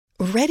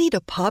Ready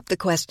to pop the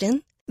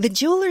question? The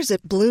jewelers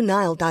at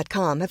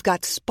BlueNile.com have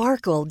got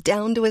sparkle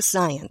down to a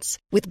science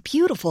with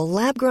beautiful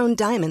lab-grown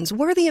diamonds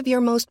worthy of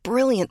your most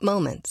brilliant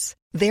moments.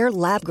 Their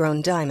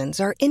lab-grown diamonds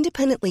are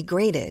independently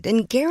graded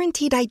and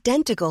guaranteed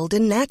identical to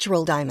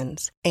natural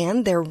diamonds,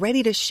 and they're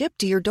ready to ship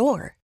to your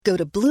door. Go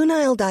to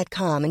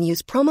BlueNile.com and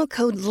use promo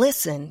code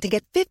LISTEN to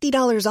get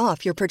 $50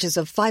 off your purchase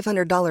of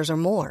 $500 or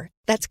more.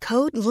 That's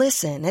code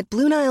LISTEN at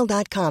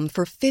BlueNile.com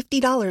for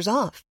 $50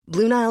 off.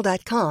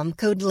 BlueNile.com,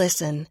 code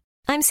LISTEN.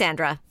 I'm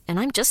Sandra, and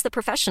I'm just the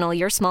professional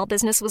your small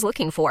business was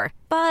looking for.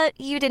 But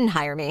you didn't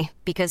hire me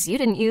because you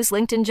didn't use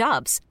LinkedIn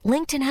Jobs.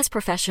 LinkedIn has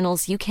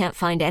professionals you can't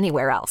find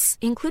anywhere else,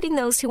 including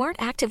those who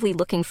aren't actively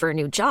looking for a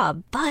new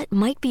job, but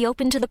might be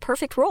open to the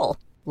perfect role,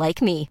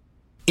 like me.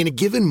 In a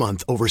given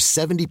month, over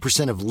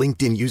 70% of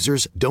LinkedIn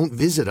users don't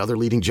visit other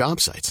leading job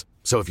sites.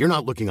 So if you're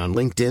not looking on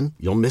LinkedIn,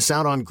 you'll miss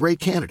out on great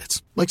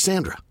candidates like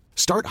Sandra.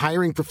 Start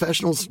hiring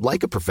professionals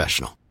like a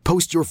professional.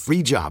 Post your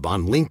free job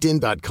on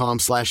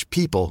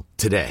linkedin.com/people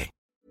today.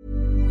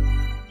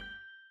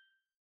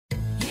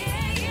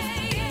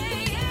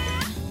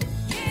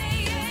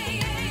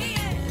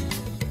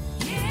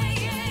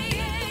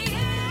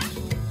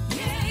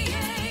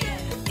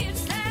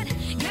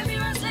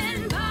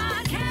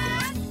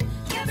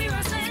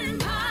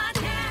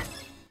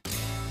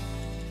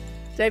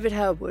 David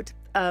Harewood,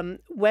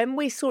 when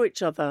we saw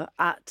each other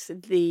at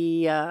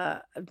the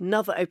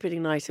another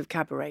opening night of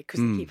Cabaret,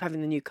 because they keep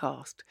having the new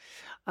cast,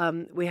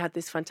 we had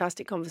this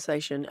fantastic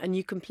conversation, and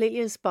you completely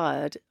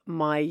inspired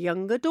my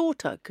younger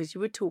daughter, because you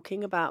were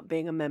talking about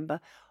being a member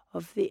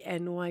of the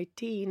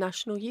NYT,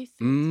 National Youth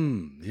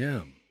Theatre.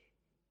 Yeah.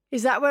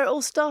 Is that where it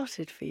all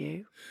started for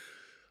you?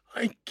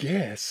 I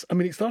guess. I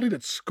mean, it started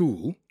at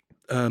school.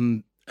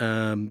 I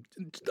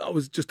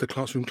was just a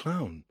classroom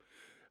clown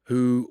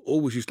who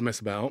always used to mess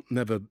about.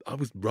 I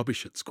was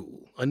rubbish at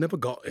school. I never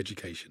got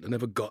education. I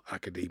never got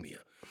academia.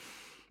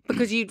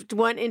 Because you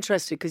weren't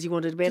interested because you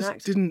wanted to be an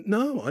actor?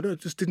 It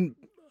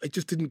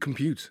just didn't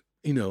compute.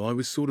 You know, I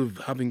was sort of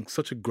having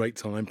such a great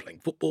time playing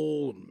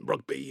football and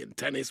rugby and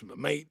tennis with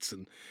my mates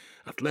and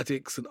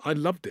athletics. And I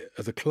loved it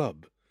as a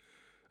club,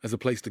 as a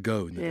place to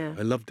go. Yeah.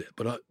 I loved it.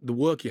 But the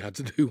work you had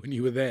to do when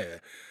you were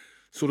there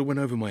sort of went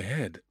over my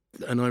head.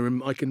 And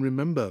I can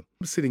remember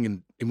sitting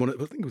in one, I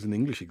think it was an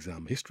English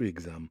exam, history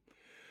exam.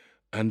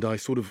 And I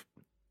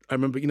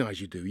remember, you know,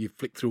 as you do, you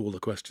flick through all the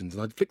questions.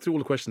 And I'd flick through all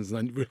the questions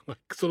and I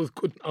sort of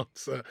couldn't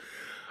answer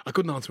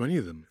any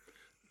of them.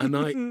 And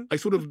I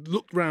sort of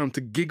looked round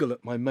to giggle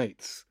at my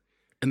mates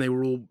and they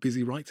were all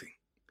busy writing.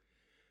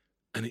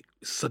 And it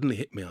suddenly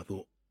hit me. I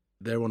thought,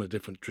 they're on a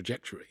different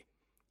trajectory.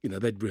 You know,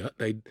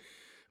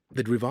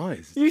 they'd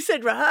revised. You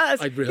said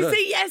rehearse. I'd rehearsed. You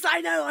see, yes,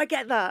 I know, I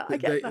get that.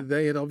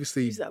 They had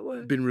obviously Use that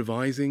word. been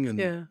revising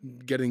and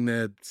getting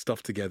their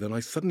stuff together. And I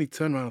suddenly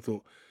turned around and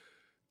thought,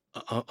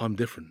 I'm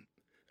different.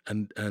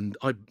 And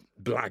I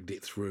blagged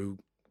it through.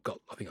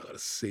 I think I got a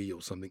C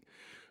or something.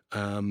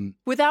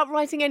 Without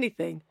writing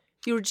anything?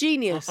 You're a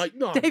genius.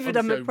 David,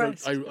 I'm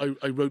impressed.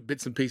 I wrote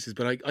bits and pieces,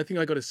 but I think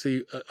I got a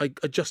C. I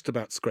just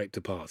about scraped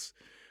a pass.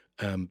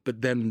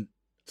 But then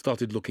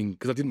started looking,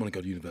 because I didn't want to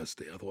go to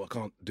university. I thought, I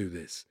can't do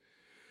this.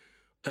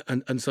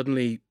 And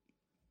suddenly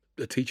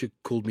a teacher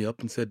called me up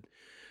and said,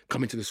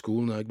 come into the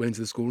school. And I went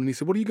into the school and he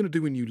said, what are you going to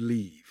do when you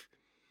leave?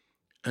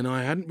 And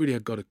I hadn't really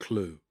got a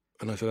clue.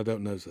 And I said, I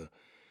don't know, sir.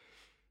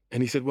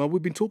 And he said, well,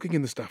 we've been talking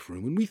in the staff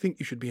room and we think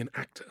you should be an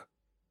actor.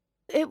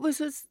 It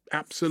was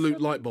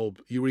absolute light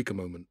bulb, eureka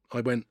moment.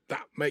 I went,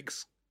 that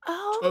makes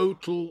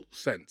total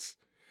sense.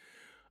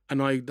 And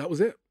that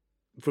was it.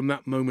 From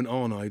that moment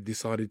on, I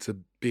decided to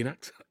be an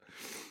actor.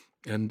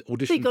 And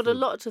auditioned. So you got a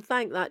lot to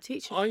thank that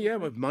teacher. Oh, yeah.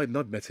 I've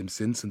met him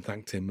since and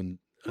thanked him. And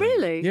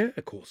really? Yeah,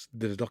 of course.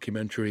 Did a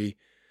documentary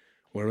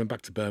where I went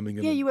back to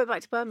Birmingham. Yeah, you went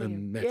back to Birmingham.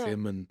 And met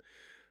him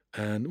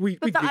and we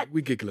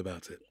giggle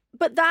about it.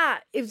 But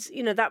that is,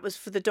 you know, that was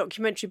for the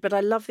documentary. But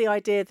I love the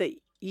idea that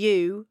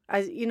you,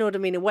 as you know what I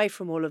mean, away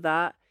from all of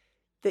that,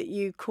 that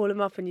you call him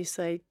up and you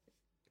say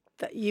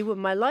that you were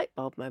my light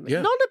bulb moment.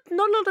 Yeah. Not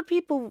a lot of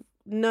people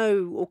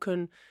know or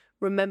can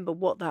remember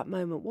what that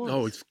moment was.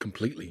 Oh, it's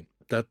completely.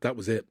 That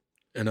was it.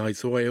 And I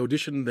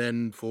auditioned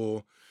then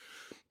for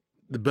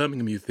the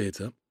Birmingham Youth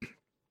Theatre,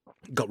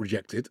 got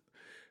rejected,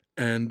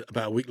 and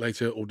about a week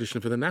later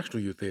auditioned for the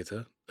National Youth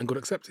Theatre and got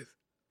accepted.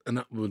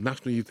 And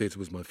National Youth Theatre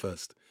was the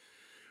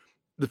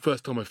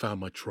first time I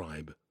found my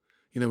tribe.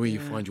 You know, where you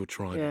find your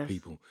tribe of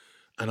people.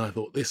 And I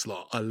thought, this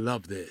lot, I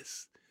love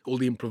this. All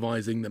the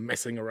improvising, the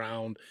messing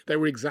around, they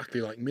were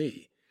exactly like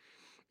me.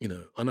 You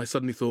know, and I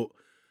suddenly thought,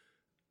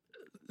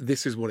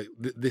 this is what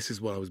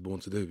I was born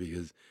to do,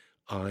 because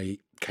I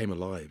came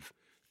alive.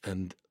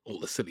 And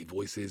all the silly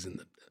voices and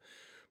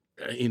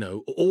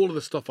all of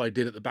the stuff I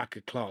did at the back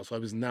of class, I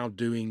was now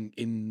doing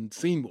in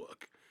scene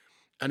work,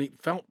 and it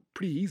felt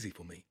pretty easy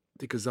for me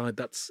because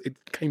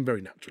it came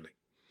very naturally.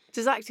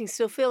 Does acting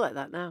still feel like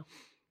that now?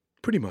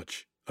 Pretty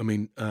much. I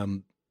mean,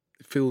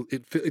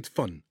 it's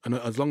fun, and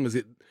as long as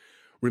it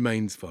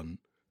remains fun,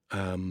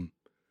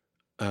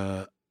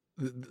 that's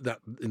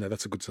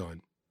a good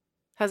sign.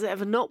 Has it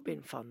ever not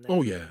been fun then?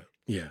 Oh yeah,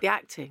 Yeah. The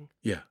acting?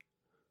 Yeah.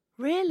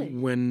 Really?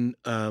 When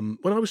I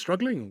was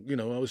struggling,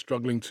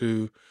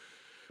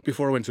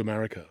 before I went to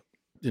America,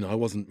 I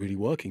wasn't really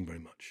working very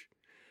much.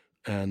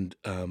 And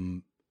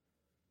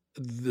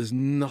there's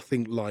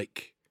nothing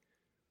like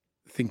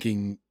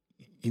thinking,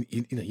 you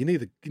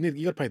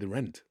got to pay the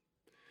rent.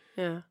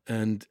 Yeah.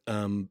 And,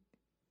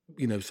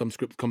 some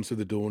script comes through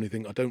the door and you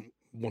think, I don't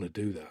want to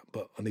do that,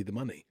 but I need the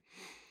money.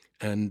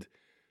 And,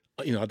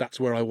 that's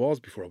where I was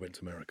before I went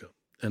to America.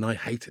 And I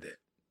hated it.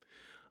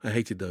 I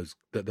hated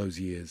those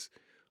years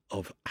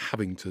of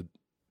having to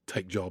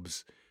take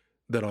jobs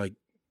that I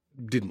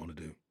didn't want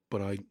to do,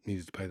 but I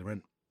needed to pay the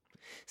rent.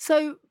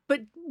 So,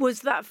 but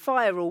was that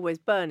fire always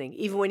burning,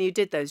 even when you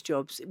did those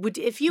jobs? No.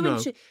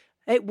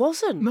 It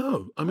wasn't?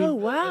 No. I mean, oh,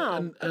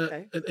 wow.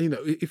 Okay.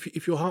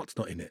 If your heart's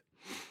not in it,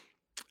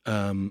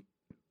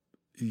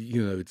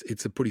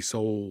 it's a pretty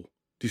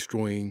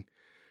soul-destroying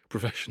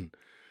profession.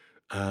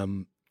 I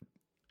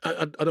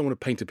don't want to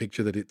paint a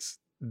picture that it's...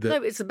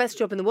 No, it's the best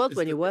job in the world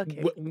when you're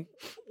working.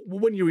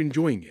 When you're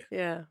enjoying it.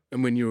 Yeah.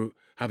 And when you're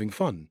having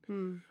fun,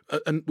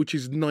 and which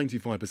is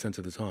 95%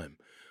 of the time.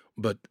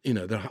 But,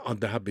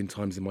 there have been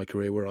times in my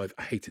career where I've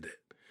hated it.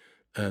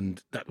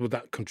 And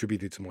that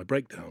contributed to my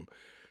breakdown.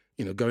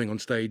 Going on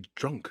stage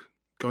drunk,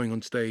 going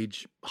on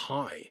stage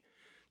high,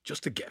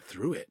 just to get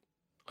through it.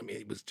 I mean,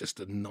 it was just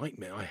a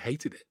nightmare. I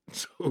hated it.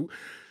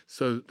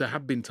 So there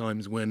have been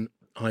times when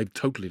I've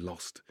totally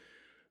lost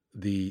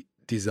the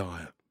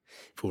desire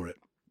for it.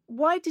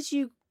 Why did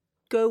you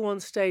go on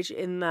stage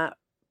in that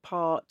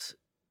part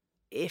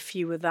if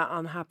you were that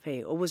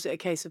unhappy? Or was it a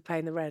case of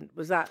paying the rent?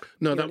 Was that...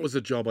 No, that was a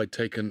job I'd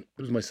taken.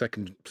 It was my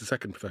second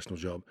professional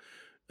job.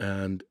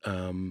 And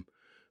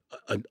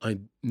I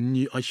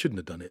knew I shouldn't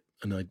have done it.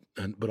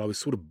 But I was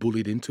sort of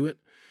bullied into it.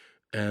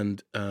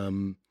 And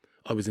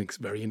I was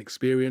very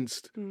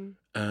inexperienced. And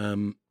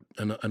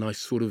I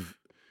sort of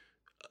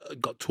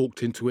got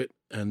talked into it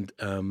and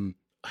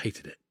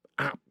hated it.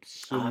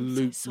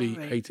 Absolutely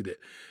hated it.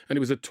 And it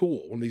was a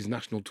tour, one of these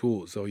national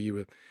tours. So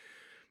you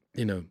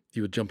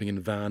were jumping in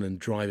a van and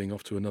driving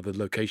off to another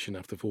location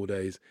after 4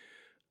 days.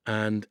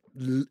 And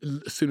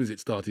as soon as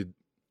it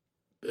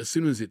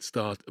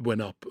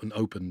went up and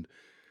opened,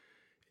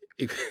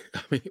 it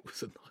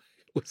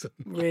was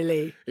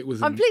really.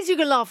 I'm pleased you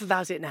can laugh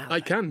about it now. I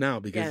can now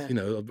because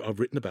I've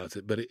written about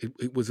it, but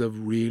it was a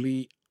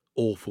really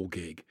awful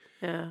gig.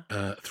 Yeah.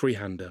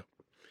 Three-hander,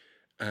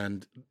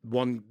 and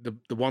one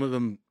of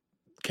them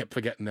kept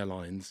forgetting their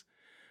lines,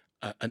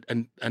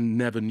 and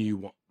never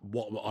knew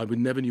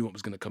never knew what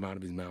was going to come out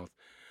of his mouth,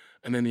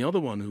 and then the other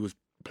one who was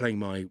playing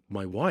my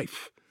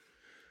wife,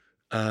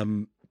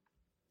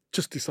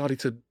 just decided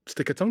to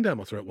stick her tongue down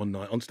my throat one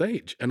night on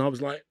stage, and I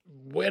was like,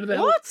 "Where did that?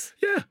 What?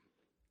 Yeah."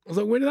 I was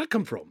like, where did that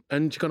come from?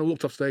 And she kind of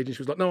walked off stage and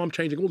she was like, no, I'm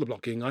changing all the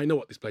blocking. I know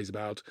what this play's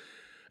about.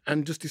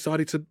 And just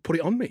decided to put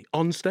it on me,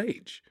 on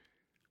stage.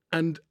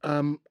 And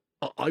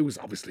I was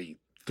obviously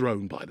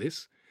thrown by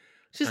this.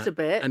 Just a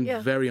bit, and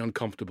very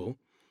uncomfortable.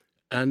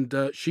 And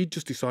she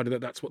just decided that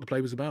that's what the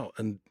play was about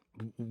and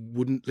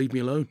wouldn't leave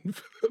me alone.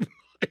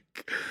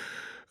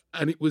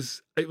 And it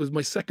was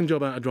my second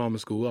job out of drama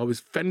school. I was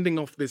fending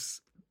off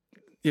this,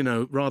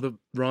 rather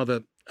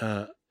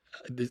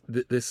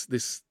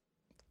this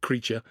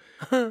creature,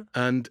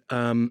 and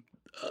the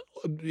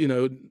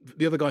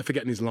other guy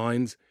forgetting his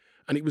lines,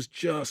 and it was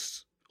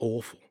just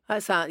awful.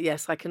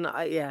 Yes, I can.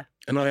 Yeah.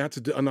 And I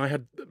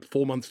had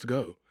 4 months to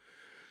go,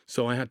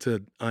 so I had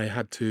to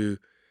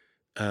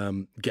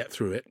get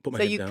through it. Put my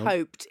head down. So you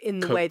coped in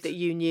the way that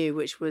you knew,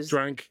 which was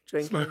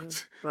drinking,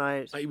 smoked.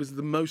 Right. It was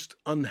the most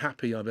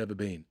unhappy I've ever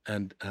been,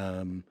 and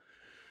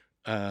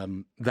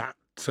that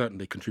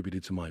certainly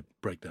contributed to my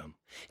breakdown.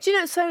 Do you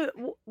know?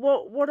 So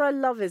what I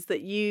love is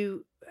that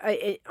you.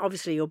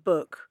 Obviously, your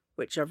book,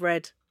 which I've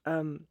read,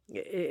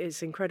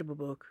 it's an incredible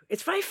book.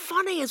 It's very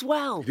funny as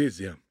well. It is,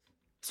 yeah.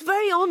 It's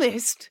very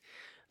honest,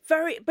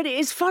 but it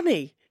is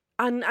funny.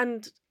 And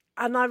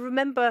I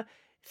remember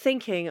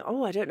thinking,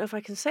 I don't know if I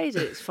can say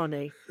that it's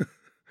funny.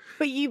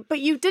 but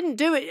you didn't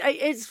do it.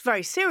 It's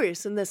very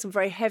serious, and there's some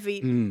very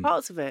heavy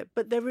parts of it.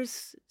 But there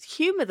is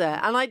humour there.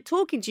 And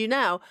talking to you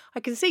now, I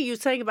can see you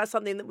saying about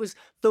something that was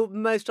the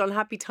most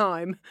unhappy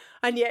time,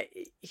 and yet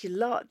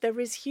there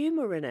is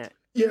humour in it.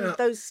 Yeah,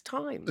 those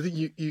times. I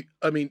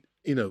think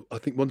I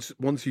think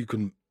once you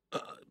can,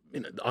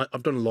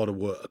 I've done a lot of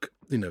work,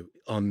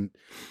 on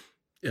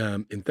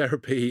in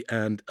therapy,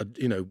 and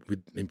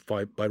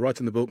by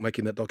writing the book,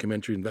 making that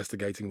documentary,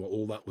 investigating what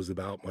all that was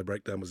about, my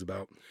breakdown was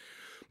about.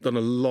 Done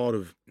a lot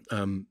of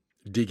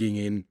digging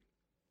in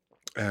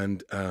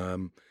and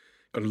kind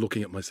of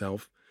looking at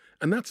myself,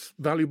 and that's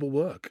valuable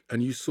work.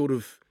 And you sort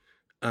of,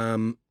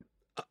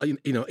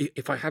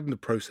 if I hadn't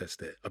have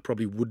processed it, I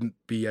probably wouldn't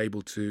be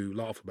able to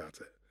laugh about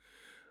it.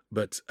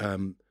 But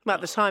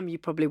at the time, you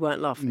probably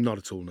weren't laughing. Not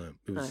at all. No,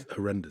 it was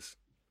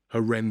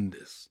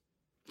horrendous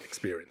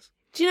experience.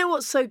 Do you know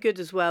what's so good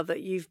as well,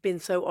 that you've been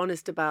so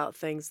honest about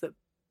things that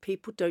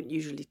people don't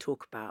usually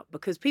talk about?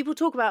 Because people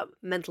talk about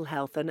mental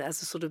health and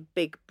as a sort of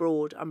big,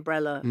 broad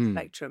umbrella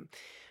spectrum,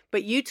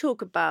 but you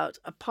talk about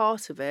a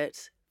part of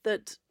it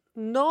that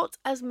not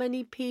as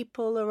many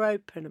people are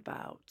open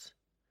about.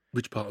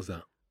 Which part is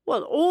that?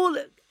 Well,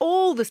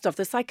 all the stuff,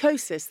 the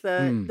psychosis,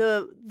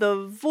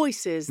 the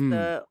voices,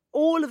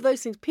 all of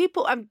those things.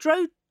 People,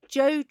 Joe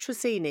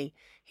Tracini,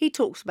 he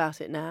talks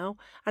about it now,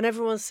 and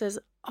everyone says,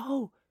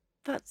 "Oh,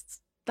 that's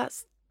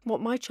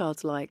what my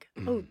child's like.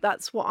 Oh,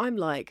 that's what I'm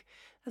like."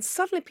 And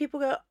suddenly people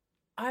go,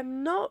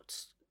 "I'm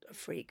not a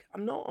freak.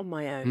 I'm not on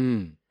my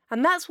own."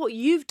 And that's what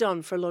you've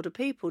done for a lot of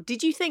people.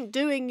 Did you think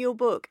doing your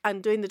book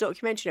and doing the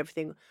documentary and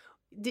everything,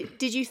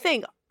 did you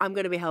think I'm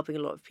going to be helping a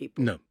lot of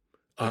people? No.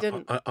 You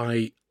didn't?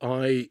 I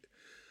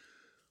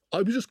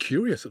was just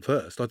curious at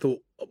first. I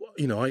thought,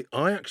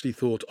 I actually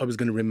thought I was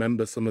going to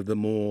remember some of the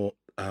more,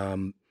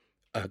 to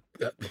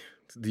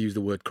use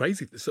the word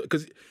crazy,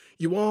 because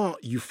you are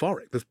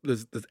euphoric.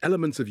 There's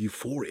elements of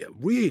euphoria,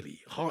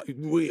 really,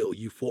 real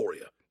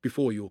euphoria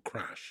before your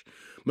crash.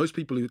 Most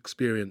people who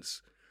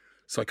experience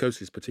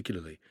psychosis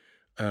particularly,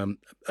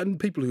 and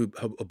people who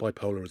are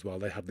bipolar as well,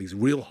 they have these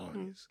real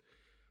highs.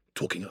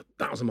 Talking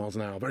 1,000 miles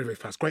an hour, very, very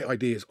fast, great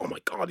ideas. Oh my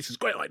God, this is a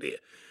great idea.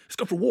 Let's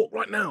go for a walk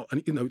right now.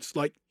 And, it's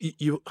like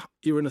you're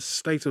in a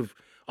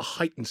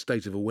heightened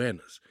state of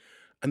awareness.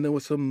 And there were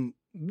some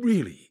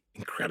really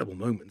incredible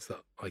moments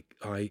that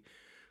I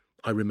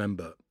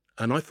remember.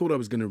 And I thought I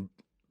was going to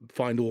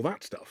find all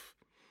that stuff.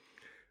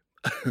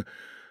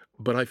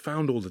 But I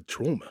found all the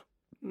trauma.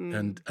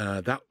 And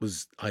I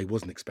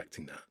wasn't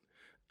expecting that.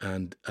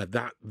 And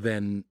that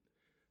then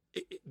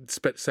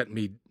sent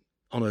me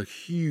on a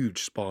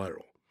huge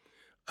spiral.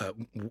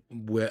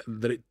 Where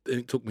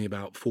it took me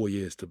about 4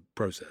 years to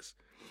process,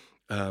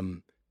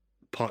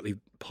 partly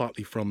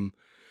from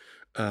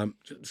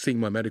seeing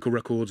my medical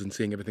records and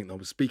seeing everything that I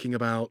was speaking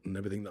about and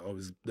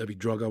every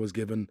drug I was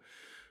given.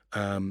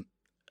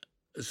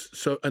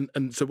 So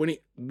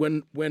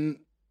when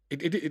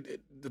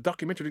the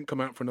documentary didn't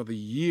come out for another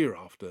year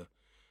after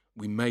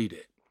we made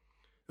it,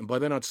 and by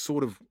then I'd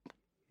sort of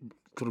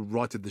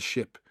righted the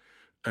ship,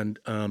 and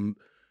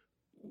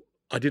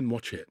I didn't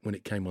watch it when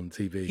it came on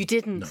TV. You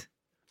didn't? No.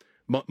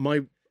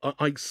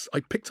 I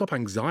picked up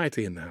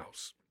anxiety in the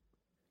house,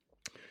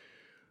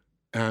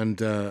 and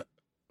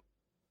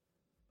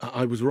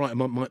I was right.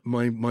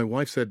 My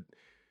wife said,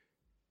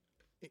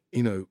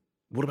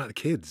 what about the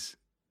kids?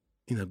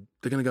 They're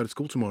going to go to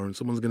school tomorrow, and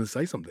someone's going to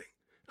say something,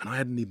 and I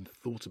hadn't even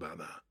thought about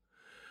that.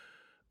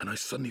 And I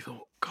suddenly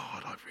thought,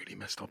 God, I've really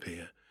messed up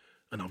here,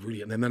 and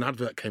then an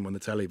advert came on the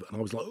telly, and I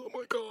was like, oh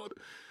my God,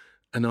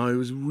 and I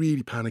was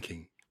really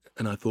panicking,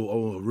 and I thought,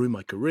 oh, I'll ruin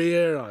my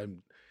career.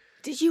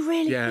 Did you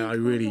really? Yeah,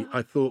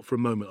 I thought for a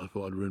moment,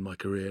 I'd ruin my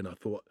career. And I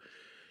thought,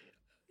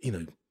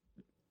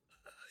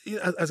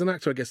 as an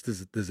actor, I guess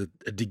there's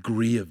a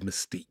degree of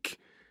mystique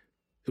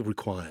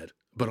required.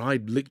 But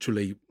I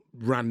literally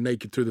ran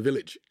naked through the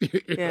village.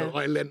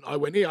 I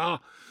went, yeah.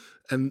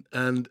 And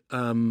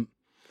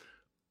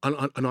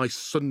I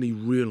suddenly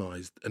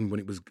realized, and when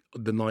it was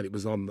the night it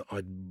was on, that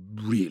I'd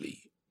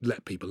really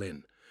let people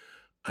in.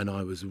 And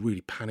I was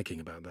really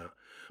panicking about that.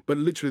 But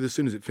literally, as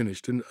soon as it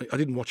finished, and I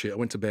didn't watch it, I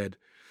went to bed.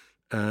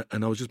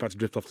 And I was just about to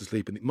drift off to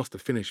sleep, and it must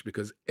have finished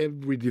because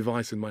every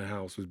device in my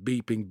house was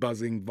beeping,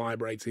 buzzing,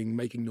 vibrating,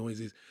 making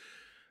noises.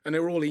 And they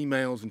were all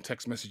emails and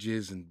text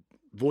messages and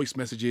voice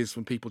messages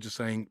from people just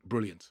saying,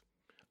 brilliant.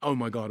 Oh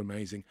my God,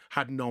 amazing.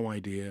 Had no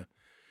idea.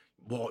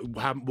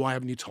 Why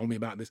haven't you told me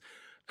about this?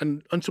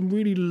 And some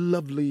really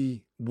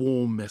lovely,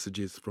 warm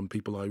messages from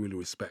people I really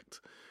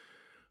respect.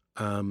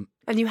 And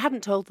you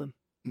hadn't told them?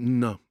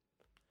 No.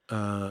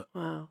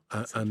 Wow,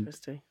 that's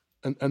interesting.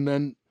 And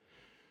then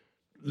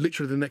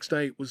literally the next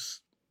day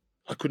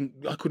I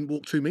couldn't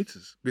walk 2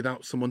 meters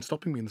without someone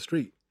stopping me in the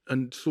street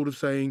and sort of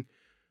saying,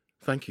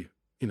 thank you.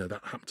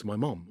 That happened to my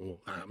mom, or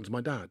that happened to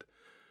my dad.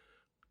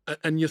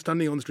 And you're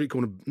standing on the street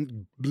corner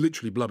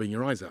literally blubbing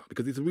your eyes out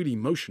because it's a really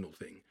emotional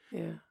thing.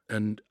 Yeah.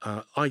 And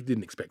I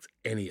didn't expect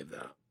any of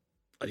that.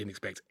 I didn't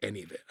expect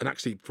any of it. And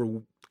actually for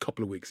a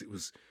couple of weeks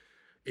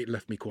it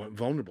left me quite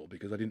vulnerable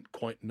because I didn't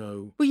quite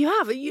know. Well, you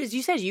have. As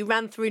you said, you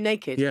ran through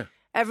naked. Yeah.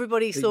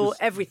 Everybody saw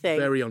everything.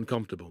 Very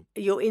uncomfortable.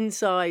 Your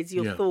insides,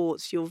 your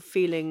thoughts, your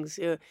feelings,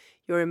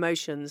 your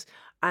emotions.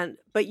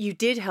 But you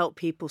did help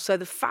people. So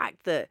the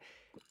fact that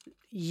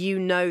you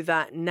know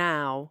that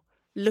now,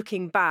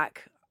 looking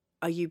back,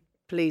 are you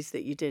pleased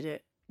that you did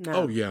it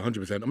now? Oh, yeah,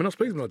 100%. I mean, I was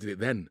pleased when I did it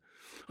then.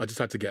 I just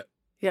had to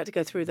You had to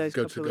go through those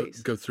couple of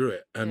weeks. Go through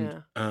it.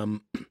 And,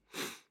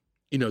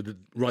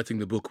 writing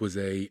the book was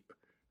a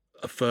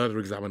further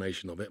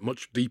examination of it,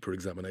 much deeper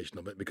examination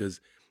of it,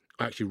 because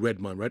I actually read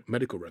my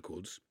medical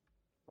records,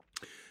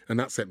 and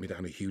that sent me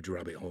down a huge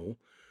rabbit hole.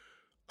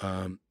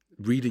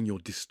 Reading your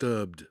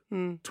disturbed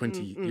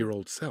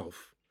 20-year-old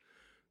self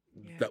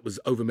that was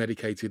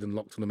over-medicated and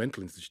locked in a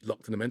mental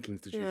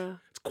institution. Yeah.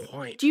 It's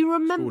quite. Do you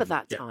remember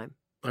that time?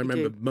 I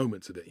remember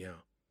moments of it,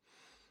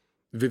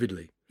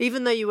 vividly.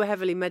 Even though you were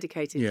heavily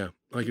medicated? Yeah,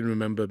 I can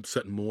remember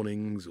certain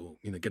mornings or,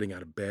 getting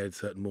out of bed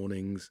certain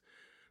mornings.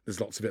 There's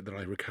lots of it that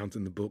I recount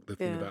in the book, the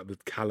thing about the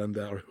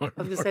calendar. I was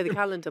going to say the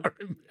calendar. I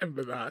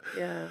remember that.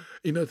 Yeah.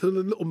 The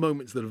little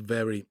moments that are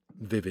very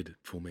vivid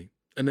for me.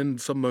 And then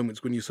some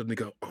moments when you suddenly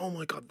go, oh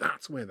my God,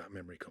 that's where that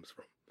memory comes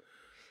from.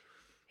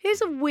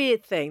 Here's a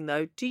weird thing,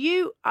 though.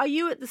 Are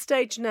you at the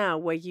stage now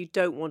where you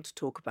don't want to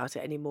talk about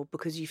it anymore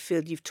because you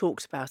feel you've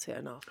talked about it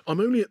enough? I'm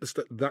only at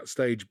that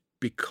stage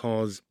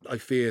because I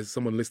fear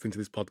someone listening to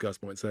this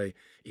podcast might say,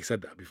 he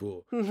said that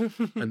before.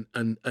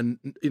 and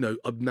you know,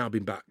 I've now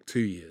been back 2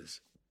 years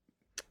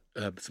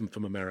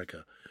from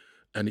America.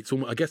 And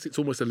I guess it's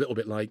almost a little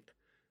bit like,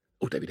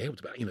 oh, David Harewood's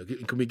back. You know,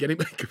 can we get him?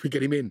 Can we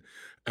get him in?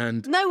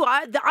 And no,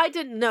 I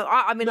didn't know.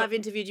 I mean, I've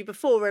interviewed you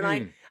before,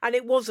 and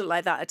it wasn't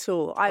like that at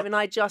all. I mean,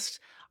 I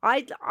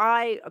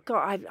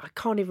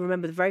can't even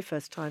remember the very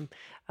first time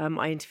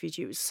I interviewed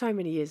you. It was so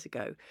many years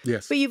ago.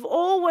 Yes. But you've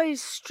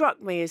always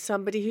struck me as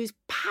somebody who's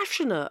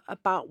passionate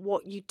about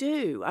what you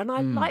do, and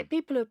I like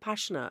people who are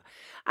passionate.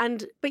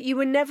 But you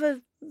were never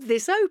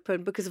this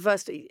open because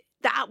firstly,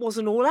 that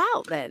wasn't all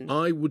out then.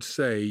 I would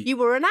say you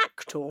were an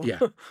actor. Yeah,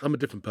 I'm a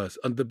different person.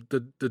 And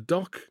the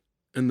doc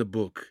and the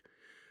book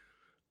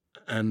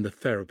and the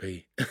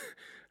therapy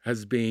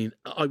has been.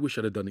 I wish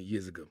I'd have done it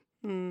years ago.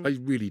 I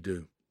really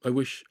do. I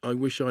wish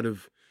I'd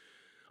have.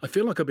 I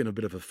feel like I've been a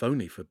bit of a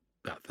phony for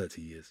about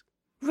 30 years.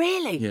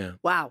 Really? Yeah.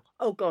 Wow.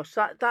 Oh gosh,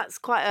 that's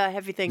quite a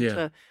heavy thing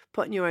to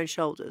put on your own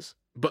shoulders.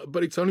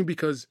 But it's only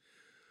because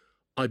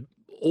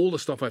all the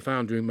stuff I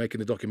found during making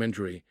the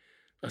documentary,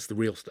 that's the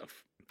real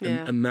stuff.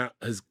 And that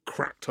has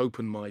cracked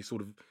open my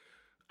sort of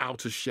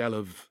outer shell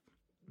of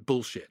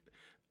bullshit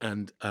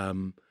and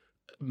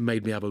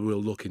made me have a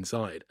real look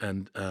inside.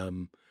 And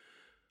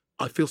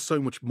I feel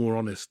so much more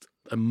honest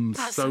and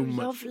so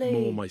much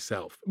more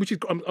myself, which is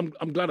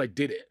I'm glad I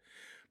did it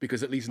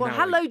because at least now.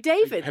 Hello,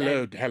 David.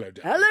 Hello,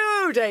 David.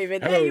 Hello,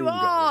 David. Hello, there you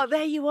are. guys.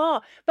 There you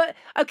are. But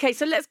okay,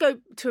 so let's go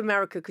to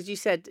America because you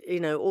said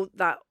all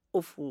that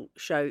awful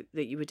show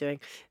that you were doing,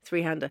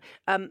 Three-Hander.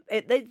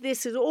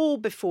 This is all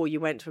before you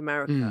went to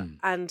America,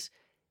 and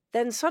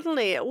then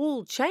suddenly it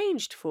all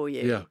changed for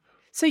you. Yeah.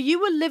 So you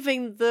were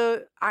living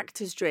the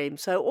actor's dream.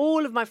 So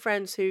all of my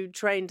friends who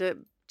trained at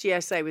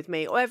GSA with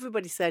me, or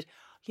everybody said,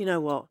 you know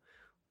what,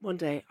 one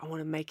day I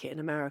want to make it in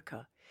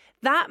America.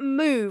 That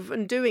move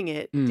and doing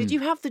it, did you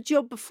have the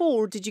job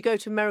before or did you go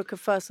to America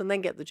first and then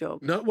get the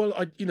job? No, well,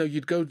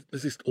 you'd go,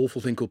 there's this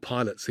awful thing called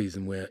pilot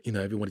season where,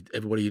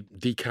 everybody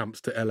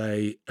decamps to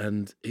LA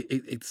and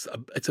it's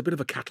a bit of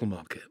a cattle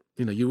market.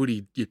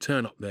 You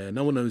turn up there,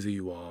 no one knows who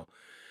you are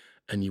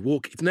and you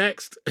walk, it's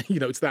next,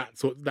 it's that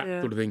sort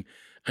of thing.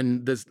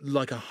 And there's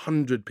like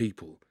 100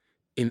 people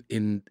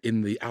in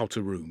the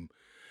outer room,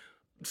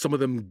 some of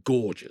them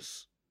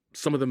gorgeous,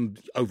 some of them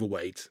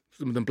overweight,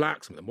 some of them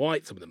black, some of them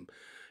white, some of them...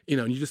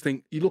 and you just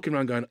think, you're looking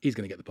around going, he's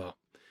going to get the part.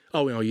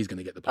 Oh, no, he's going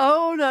to get the part.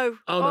 Oh, no.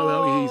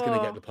 Oh, he's going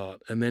to get the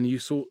part. And then you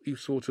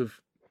sort of,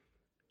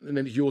 and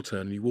then it's your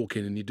turn and you walk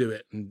in and you do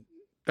it and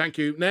thank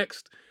you,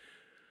 next.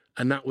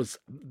 And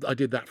I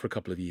did that for a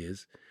couple of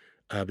years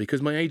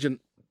because my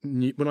agent,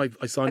 when I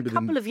signed with him.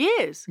 A couple of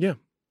years? Yeah.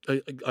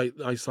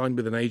 I signed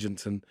with an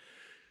agent and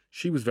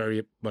she was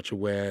very much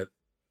aware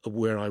of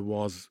where I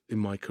was in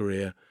my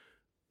career,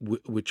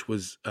 which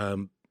was,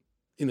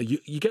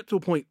 you get to a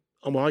point,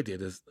 and what I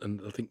did is, and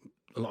I think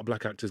a lot of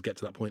black actors get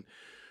to that point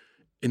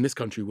in this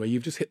country where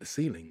you've just hit the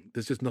ceiling.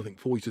 There's just nothing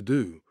for you to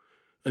do.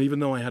 And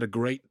even though I had a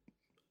great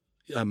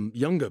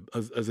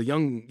as a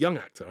young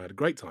actor, I had a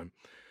great time.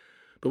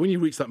 But when you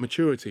reach that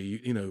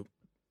maturity, you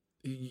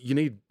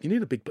need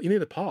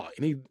a part.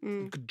 You need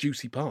good,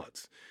 juicy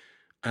parts,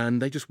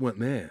 and they just weren't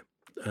there.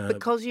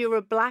 Because you're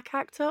a black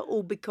actor,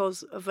 or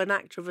because of an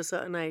actor of a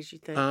certain age? You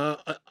think?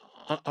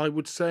 I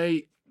would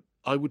say.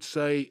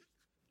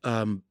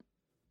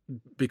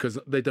 Because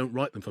they don't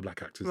write them for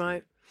black actors,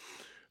 right?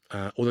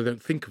 Or they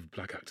don't think of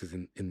black actors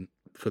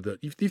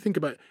If you think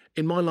about,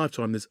 in my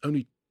lifetime, there's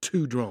only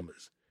 2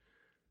 dramas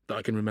that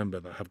I can remember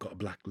that have got a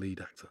black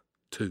lead actor.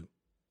 2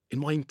 in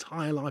my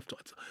entire lifetime.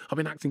 I've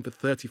been acting for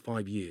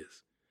 35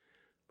 years,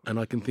 and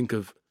I can think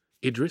of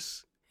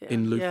Idris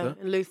in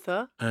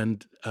Luther,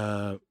 and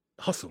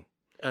Hustle,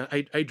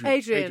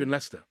 Adrian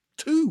Lester.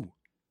 2.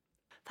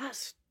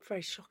 That's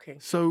very shocking.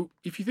 So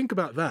if you think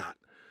about that.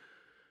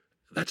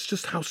 That's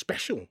just how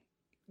special,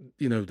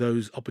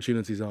 those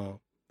opportunities are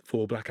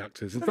for black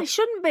actors. But they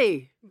shouldn't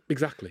be.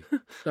 Exactly.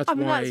 That's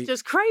that's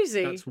just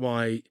crazy. That's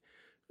why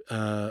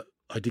I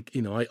did.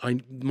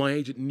 My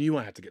agent knew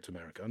I had to get to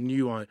America. I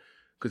knew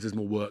because there's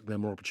more work there,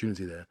 more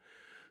opportunity there.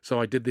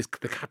 So I did the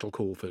cattle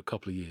call for a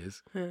couple of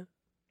years. Yeah.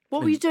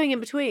 What were you doing in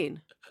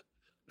between?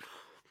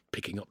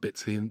 Picking up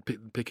bits here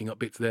and picking up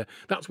bits there.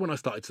 That's when I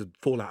started to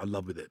fall out of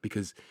love with it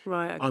because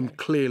I'm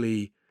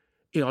clearly,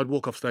 I'd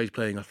walk off stage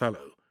playing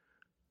Othello.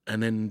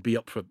 And then be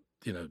up for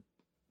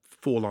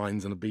 4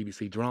 lines in a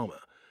BBC drama,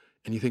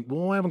 and you think,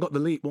 well, why haven't I got the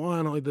lead? Why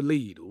aren't I the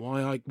lead?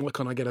 Why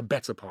can't I get a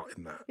better part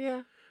in that?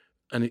 Yeah.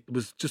 And it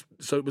was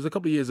a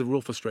couple of years of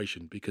real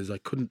frustration because I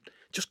couldn't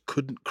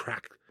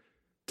crack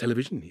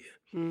television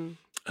here.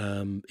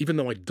 Even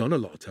though I'd done a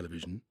lot of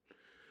television,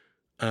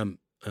 and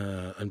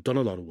done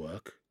a lot of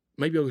work.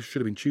 Maybe I should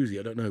have been choosy.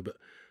 I don't know,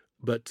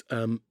 but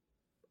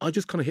I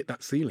just kind of hit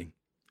that ceiling,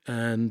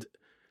 and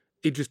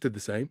it just did the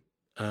same.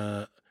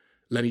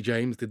 Lenny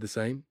James did the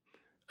same.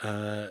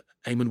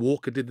 Eamon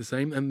Walker did the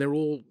same, and they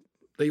all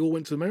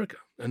went to America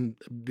and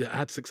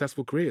had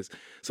successful careers.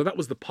 So that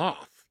was the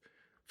path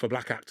for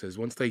black actors.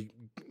 Once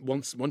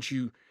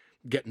you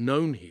get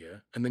known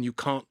here, and then you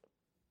can't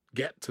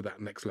get to that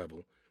next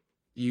level,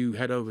 you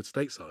head over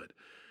stateside,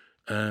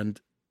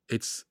 and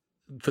it's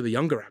for the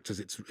younger actors.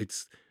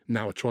 It's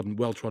now a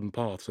well-trodden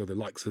path. So the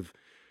likes of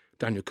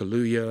Daniel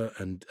Kaluuya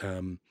and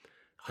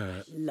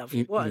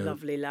lovely, a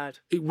lovely lad,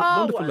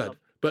 wonderful lad.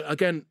 But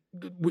again,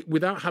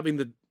 without having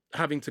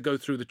to go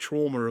through the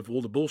trauma of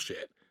all the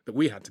bullshit that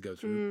we had to go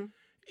through,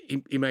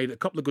 he made a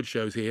couple of good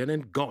shows here and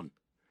then gone.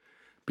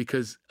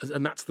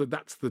 And that's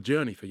the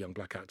journey for young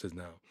black actors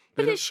now.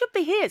 But it should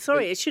be here.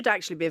 Sorry, it should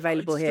actually be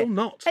available here. It's still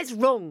not. It's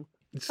wrong.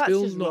 It's That's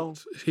still just not. Wrong.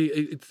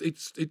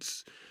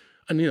 It's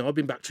and I've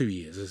been back 2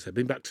 years. As I said,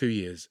 been back 2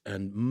 years,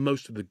 and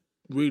most of the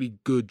really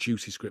good,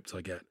 juicy scripts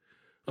I get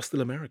are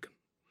still American.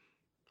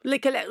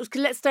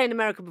 Let's stay in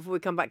America before we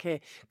come back here,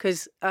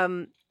 because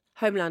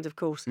Homeland, of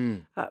course,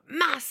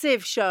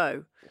 massive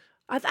show.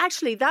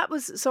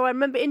 So I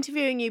remember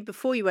interviewing you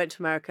before you went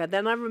to America.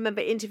 Then I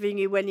remember interviewing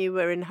you when you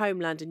were in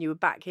Homeland and you were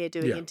back here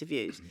doing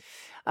interviews.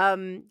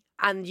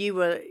 And you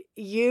were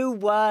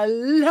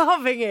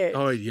loving it.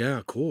 Oh yeah,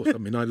 of course. I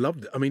mean, I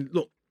loved it. I mean,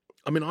 look,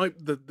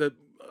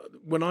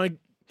 when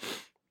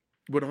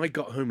I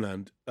got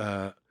Homeland,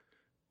 I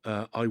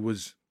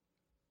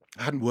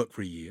hadn't worked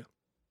for a year.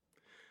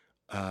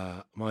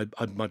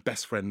 My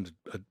best friend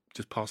had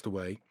just passed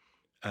away.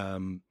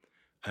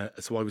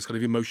 So I was kind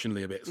of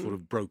emotionally a bit sort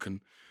of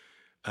broken.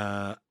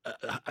 There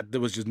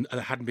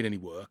hadn't been any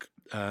work.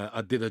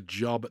 I did a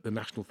job at the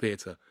National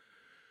Theatre.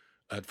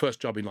 First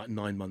job in like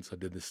 9 months. I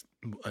did this,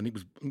 and it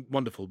was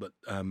wonderful. But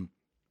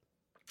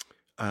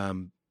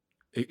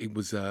it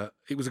was a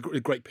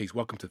great piece.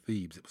 Welcome to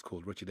Thebes, it was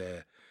called. Richard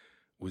Eyre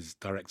was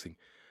directing,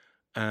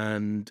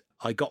 and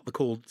I got the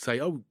call to say,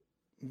 "Oh,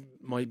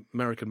 my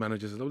American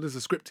manager said, there's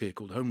a script here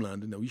called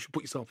Homeland, and you should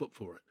put yourself up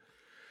for it."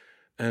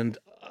 And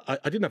I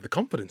didn't have the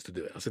confidence to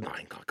do it. I said, no,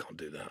 I can't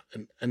do that.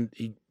 And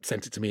he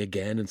sent it to me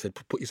again and said,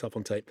 put yourself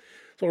on tape.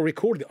 So I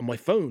recorded it on my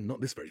phone,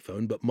 not this very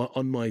phone, but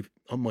on my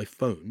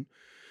phone,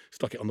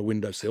 stuck it on the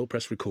windowsill,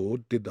 pressed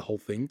record, did the whole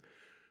thing,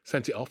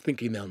 sent it off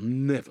thinking they'll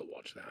never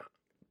watch that.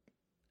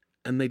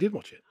 And they did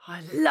watch it.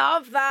 I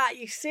love that,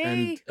 you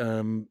see.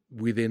 And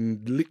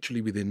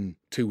within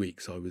 2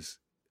 weeks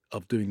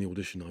of doing the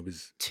audition, I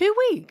was... 2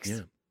 weeks?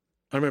 Yeah.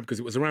 I remember because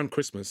it was around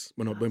Christmas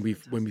when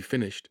we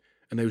finished,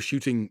 and they were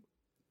shooting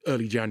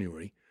early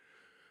January,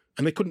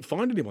 and they couldn't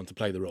find anyone to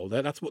play the role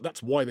there. That's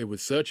why they were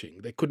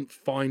searching. They couldn't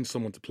find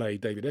someone to play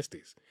David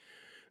Estes.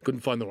 Couldn't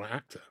find the right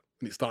actor.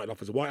 And it started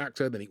off as a white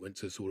actor, then it went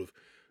to sort of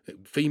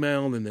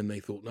female, and then they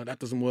thought, no, that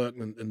doesn't work,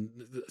 and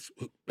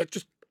let's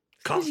just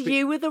cast it.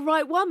 You were the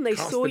right one. They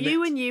saw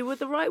you, and you were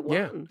the right one.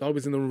 Yeah, I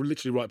was in the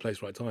literally right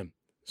place, right time.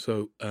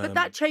 So, but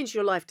that changed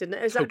your life, didn't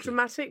it? Is that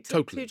dramatic?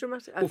 Totally. Too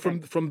dramatic? Okay.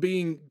 Well, from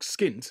being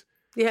skint,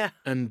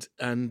 and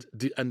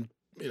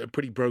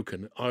pretty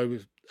broken. I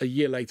was a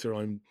year later.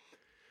 I'm,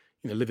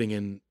 living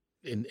in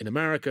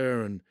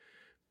America, and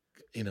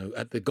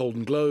at the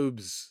Golden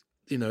Globes.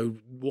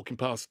 Walking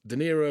past De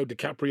Niro,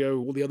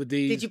 DiCaprio, all the other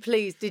Ds.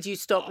 Did you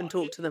stop and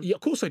talk to them? Yeah, of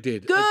course I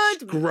did.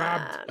 Good.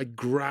 I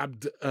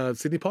grabbed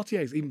Sidney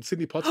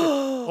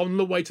Poitier on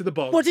the way to the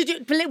bog. What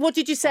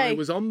did you say? I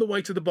was on the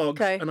way to the bog,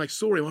 okay. And I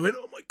saw him. I went,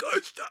 oh my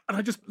God. And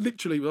I just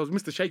literally, I was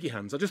Mr. Shaky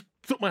Hands. I just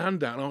took my hand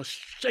down and I was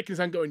shaking his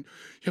hand going,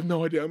 you have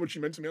no idea how much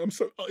you meant to me. And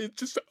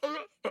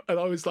I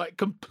was like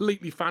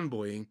completely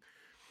fanboying.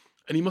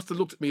 And he must have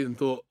looked at me and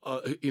thought,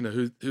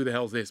 who the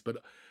hell's this? But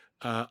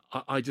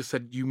I just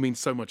said, you mean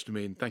so much to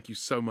me, and thank you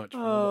so much for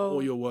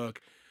all your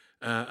work.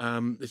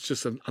 It's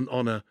just an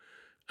honour,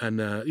 and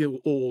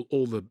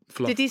all the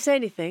fluff. Did he say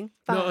anything?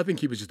 No, I think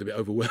he was just a bit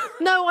overwhelmed.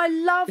 No, I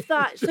love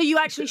that. So you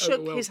actually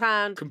shook his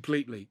hand?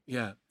 Completely,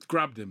 yeah.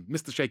 Grabbed him,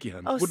 Mr. Shaky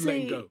Hands, wouldn't let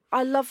him go.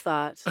 I love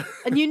that.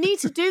 And you need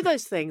to do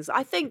those things.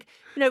 I think,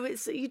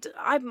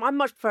 I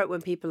much prefer it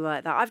when people are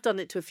like that. I've done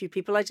it to a few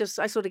people. I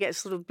sort of get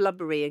sort of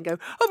blubbery and go,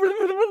 I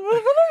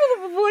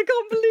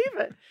can't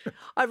believe it.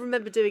 I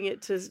remember doing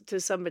it to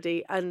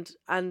somebody, and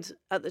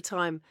at the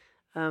time,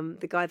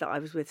 the guy that I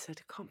was with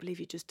said, I can't believe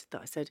you just did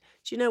that. I said,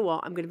 do you know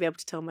what? I'm going to be able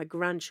to tell my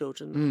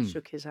grandchildren that I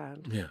shook his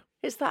hand. Yeah.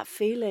 It's that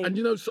feeling. And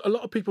a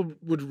lot of people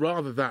would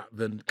rather that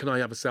than, can I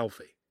have a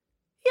selfie?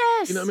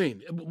 Yes. You know what I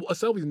mean? A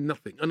selfie is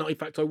nothing. And in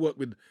fact, I worked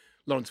with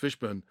Lawrence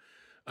Fishburne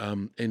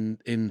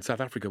in South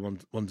Africa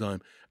one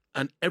time.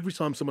 And every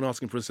time someone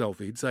asked him for a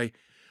selfie, he'd say,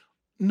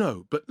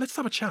 no, but let's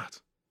have a chat.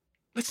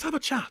 Let's have a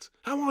chat.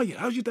 How are you?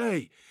 How's your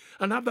day?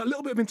 And have that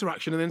little bit of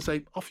interaction and then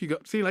say, off you go.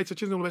 See you later.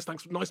 Cheers and all the best.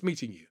 Thanks. Nice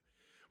meeting you.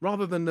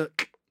 Rather than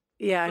that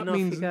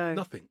means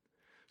nothing.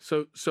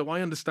 So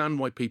I understand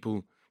why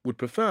people would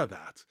prefer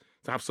that,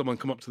 to have someone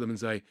come up to them and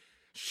say,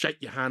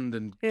 shake your hand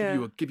and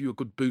give you a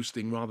good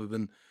boosting, rather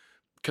than,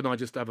 can I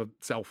just have a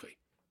selfie?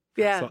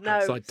 Yeah,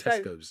 outside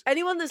Tesco's.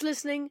 Anyone that's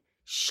listening,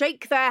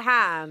 shake their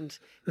hand.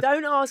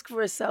 Don't ask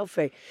for a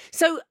selfie.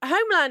 So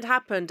Homeland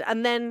happened,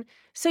 and then,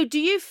 so do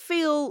you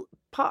feel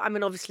part. I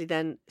mean, obviously,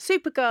 then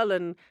Supergirl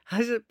and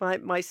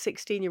my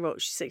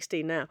 16-year-old. She's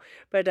 16 now,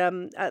 but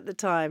at the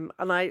time,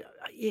 and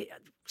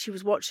she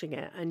was watching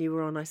it, and you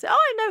were on. I said, "Oh,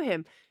 I know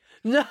him."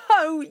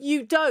 No,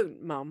 you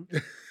don't, Mum.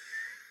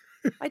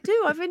 I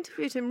do. I've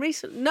interviewed him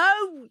recently.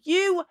 No,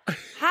 you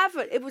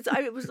haven't. It was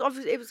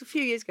a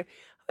few years ago.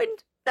 I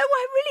went, no,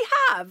 I really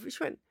have.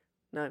 She went,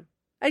 no.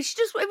 And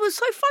it was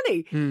so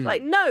funny.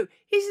 Like, no,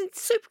 he's in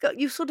Supergirl.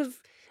 You sort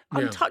of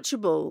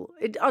untouchable,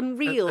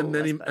 unreal.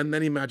 And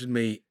then imagine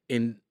me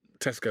in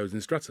Tesco's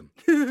in Streatham.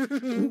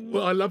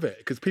 Well, I love it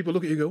because people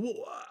look at you and go,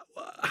 well,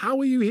 how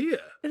are you here?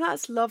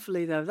 That's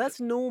lovely, though. That's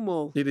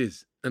normal. It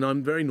is. And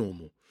I'm very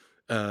normal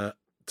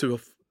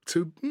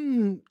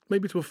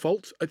maybe to a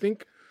fault, I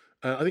think.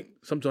 I think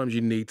sometimes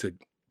you need to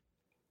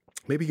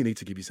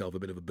give yourself a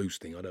bit of a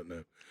boosting. I don't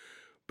know.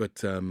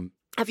 But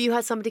have you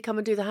had somebody come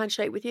and do the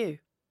handshake with you?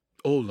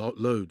 Oh,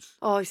 loads.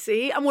 Oh, I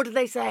see. And what did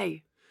they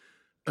say?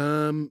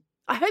 I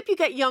hope you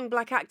get young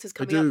black actors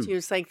coming up to you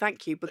and saying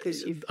thank you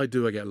because you've... I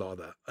do. I get a lot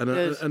of that.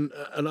 And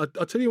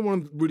I'll tell you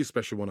one really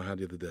special one I had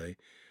the other day.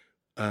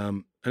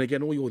 And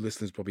again, all your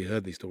listeners probably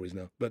heard these stories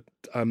now. But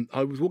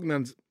I was walking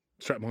down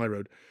Streatham High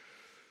Road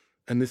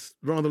and this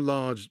rather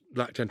large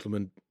black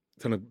gentleman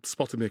kind of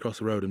spotted me across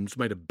the road and just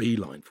made a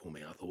beeline for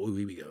me. I thought, oh,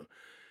 here we go.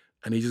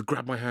 And he just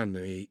grabbed my hand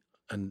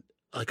and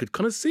I could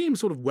kind of see him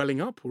sort of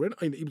welling up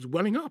already. He was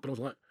welling up and I was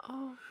like,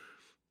 oh.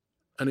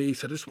 And he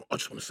said, I just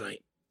want to say,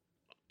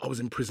 I was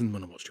in prison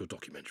when I watched your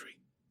documentary.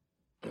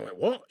 I'm like,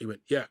 what? He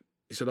went, yeah.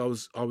 He said, I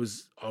was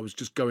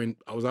just going,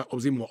 I was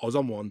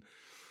on one.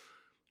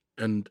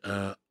 And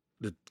the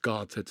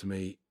guard said to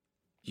me,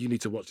 you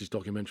need to watch this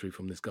documentary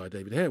from this guy,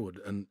 David Harewood.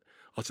 And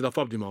I said, I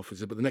fobbed him off. He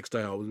said, but the next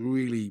day I was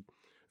really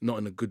not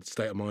in a good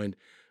state of mind.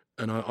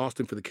 And I asked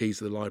him for the keys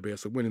to the library. I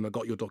said, when I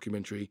got your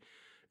documentary?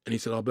 And he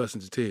said, I burst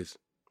into tears.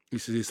 He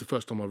said, it's the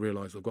first time I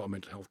realised I've got a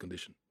mental health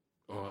condition.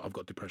 I've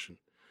got depression.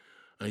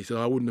 And he said,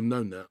 I wouldn't have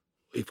known that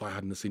if I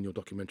hadn't seen your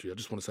documentary. I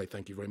just want to say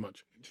thank you very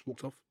much. He just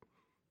walked off.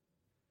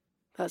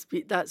 That's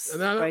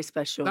very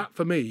special. That,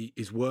 for me,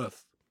 is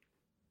worth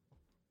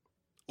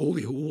all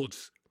the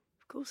awards.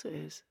 Of course it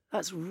is.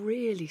 That's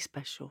really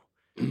special.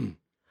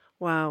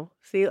 Wow.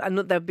 See, and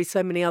there'll be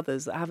so many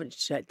others that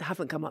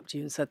haven't come up to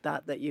you and said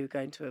that you're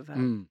going to have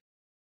had.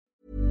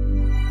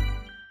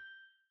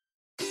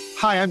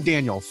 Hi, I'm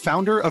Daniel,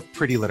 founder of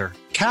Pretty Litter.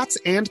 Cats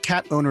and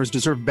cat owners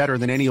deserve better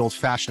than any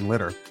old-fashioned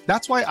litter.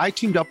 That's why I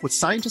teamed up with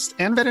scientists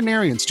and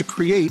veterinarians to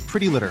create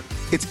Pretty Litter.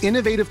 Its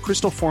innovative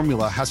crystal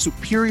formula has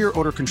superior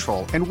odor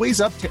control and weighs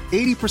up to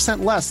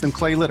 80% less than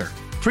clay litter.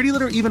 Pretty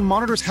Litter even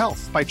monitors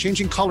health by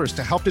changing colors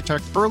to help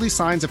detect early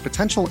signs of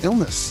potential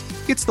illness.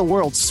 It's the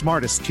world's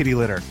smartest kitty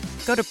litter.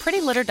 Go to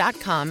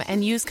prettylitter.com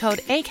and use code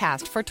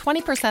ACAST for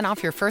 20%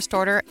 off your first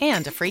order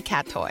and a free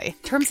cat toy.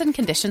 Terms and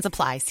conditions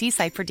apply. See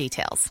site for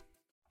details.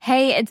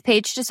 Hey, it's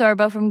Paige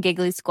DeSorbo from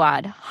Giggly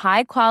Squad.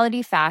 High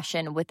quality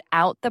fashion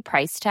without the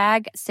price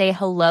tag. Say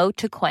hello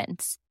to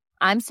Quince.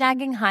 I'm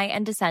snagging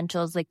high-end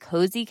essentials like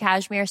cozy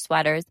cashmere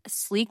sweaters,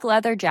 sleek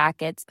leather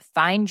jackets,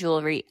 fine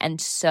jewelry,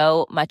 and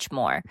so much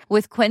more.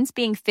 With Quince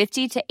being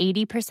 50 to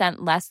 80%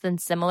 less than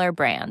similar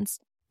brands.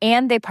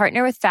 And they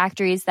partner with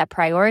factories that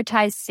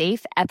prioritize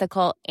safe,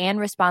 ethical, and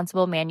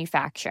responsible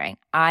manufacturing.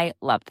 I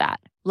love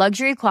that.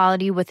 Luxury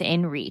quality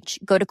within reach.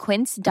 Go to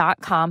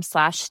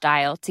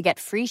quince.com/style to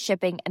get free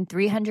shipping and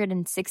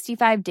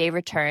 365-day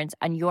returns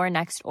on your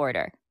next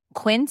order.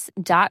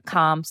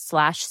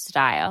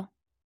 Quince.com/style.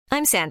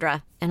 I'm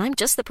Sandra, and I'm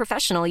just the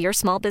professional your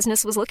small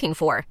business was looking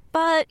for.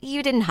 But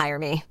you didn't hire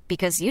me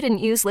because you didn't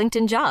use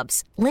LinkedIn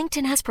Jobs.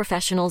 LinkedIn has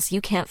professionals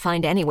you can't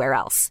find anywhere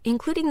else,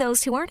 including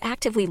those who aren't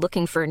actively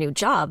looking for a new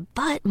job,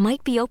 but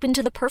might be open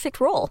to the perfect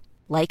role,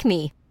 like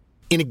me.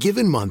 In a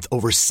given month,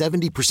 over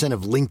 70%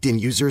 of LinkedIn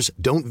users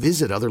don't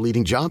visit other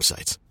leading job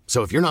sites.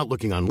 So if you're not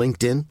looking on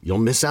LinkedIn, you'll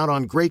miss out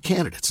on great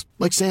candidates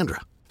like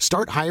Sandra.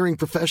 Start hiring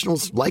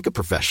professionals like a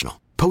professional.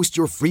 Post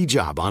your free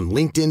job on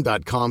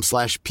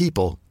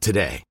linkedin.com/people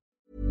today.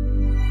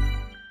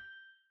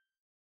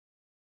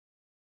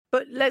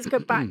 But let's go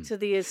back to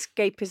the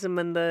escapism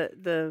and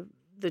the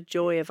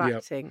joy of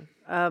acting.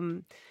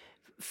 Yep.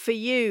 For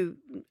you,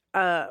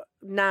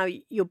 now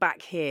you're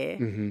back here.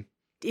 Mm-hmm.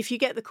 If you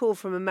get the call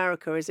from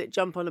America, is it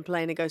jump on a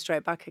plane and go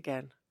straight back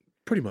again?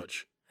 Pretty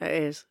much. It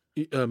is.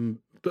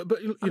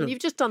 But you know, you've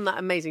just done that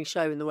amazing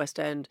show in the West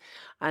End,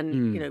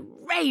 and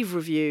rave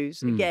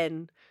reviews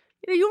again.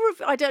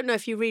 I don't know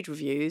if you read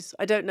reviews.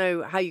 I don't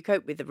know how you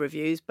cope with the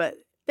reviews, but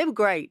they were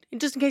great.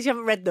 And just in case you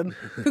haven't read them,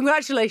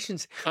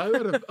 congratulations. I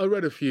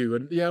read a few,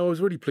 and I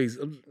was really pleased.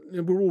 We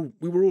were all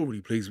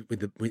really pleased with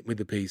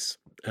the piece.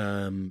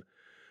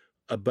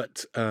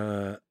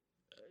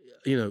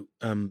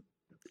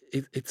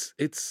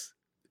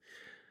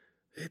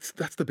 It's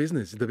that's the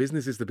business. The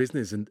business is the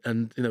business, and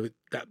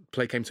that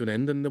play came to an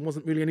end, and there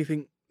wasn't really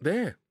anything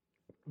there.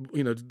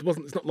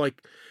 It's not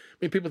like,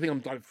 people think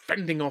I'm like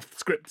fending off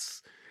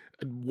scripts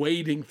and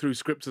wading through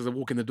scripts as I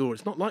walk in the door.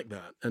 It's not like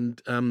that,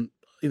 and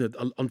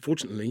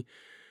unfortunately,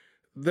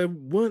 there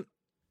was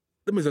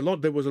a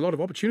lot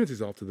of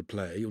opportunities after the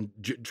play,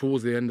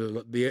 towards the end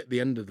of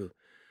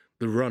the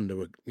the run, there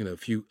were a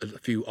few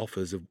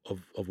offers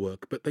of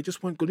work, but they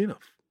just weren't good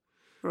enough.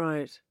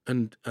 Right.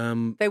 And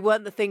they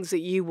weren't the things that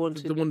you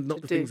wanted.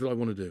 Not the things that I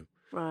want to do.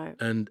 Right.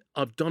 And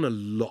I've done a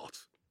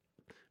lot,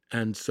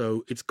 and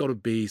so it's got to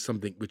be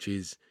something which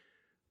is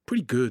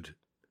pretty good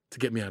to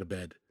get me out of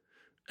bed.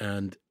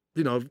 And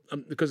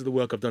because of the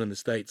work I've done in the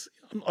States,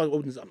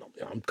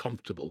 I'm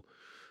comfortable.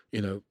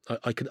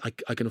 I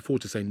can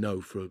afford to say no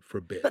for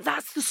a bit. But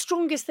that's the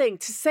strongest thing,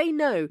 to say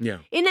no. Yeah.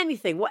 In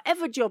anything,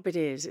 whatever job it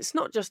is. It's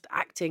not just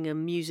acting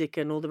and music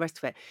and all the rest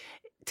of it.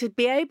 To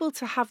be able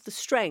to have the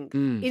strength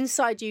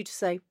inside you to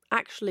say,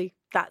 actually,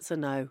 that's a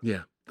no.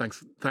 Yeah.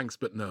 Thanks,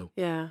 but no.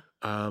 Yeah.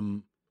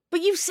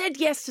 But you've said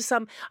yes to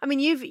some. I mean,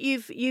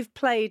 you've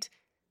played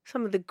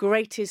some of the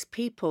greatest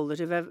people that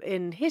have ever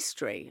in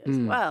history as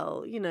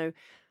well.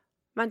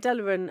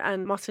 Mandela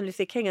and Martin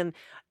Luther King, and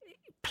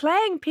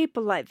playing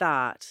people like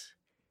that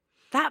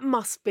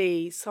must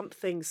be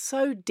something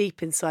so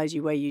deep inside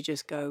you where you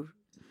just go,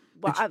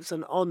 well, that's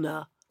an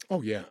honour.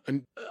 Oh yeah,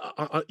 and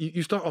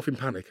you start off in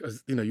panic,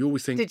 as you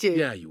always think. Did you?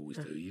 Yeah, you always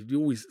do. You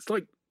always. It's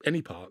like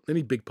any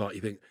big part.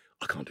 You think,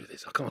 I can't do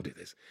this. I can't do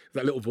this.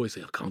 That little voice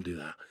saying, I can't do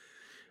that.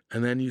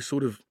 And then you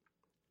sort of,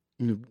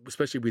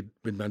 especially with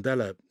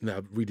Mandela,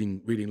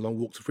 reading Long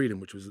Walk to Freedom,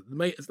 which was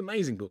it's an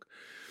amazing book.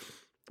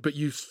 But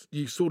you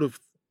sort of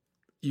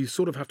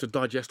have to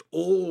digest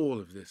all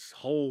of this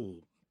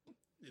whole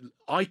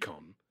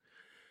icon,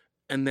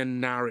 and then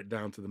narrow it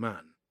down to the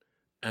man.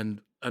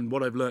 And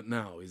what I've learnt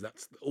now is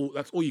that's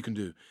all you can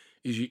do.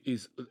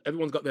 Is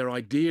everyone's got their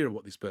idea of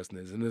what this person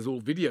is, and there's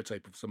all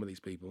videotape of some of these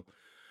people.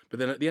 But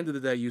then at the end of the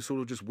day, you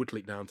sort of just whittle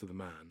it down to the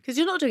man. Because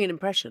you're not doing an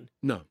impression.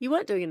 No. You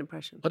weren't doing an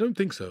impression. I don't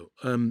think so.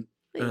 No,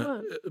 you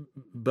weren't.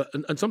 But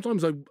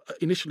sometimes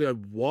initially I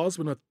was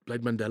when I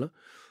played Mandela,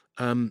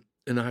 and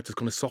I had to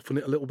kind of soften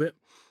it a little bit.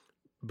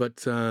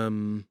 But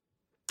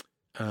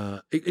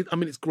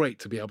it's great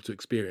to be able to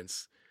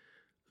experience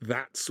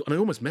that. And I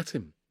almost met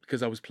him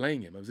because I was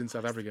playing him. I was in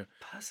South Africa.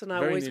 Person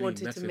I always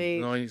wanted to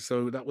meet.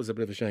 So that was a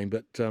bit of a shame,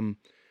 but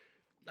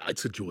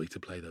it's a joy to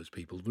play those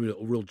people.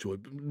 Real joy.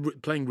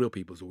 Playing real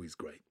people is always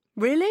great.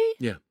 Really?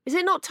 Yeah. Is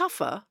it not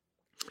tougher?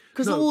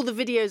 Because all the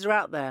videos are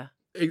out there.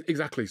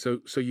 Exactly.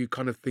 So you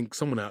kind of think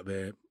someone out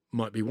there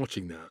might be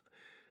watching that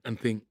and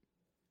think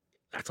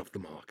that's off the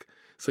mark.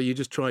 So you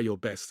just try your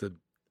best to.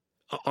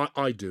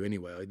 I do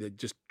anyway. I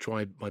just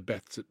try my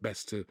best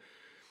to,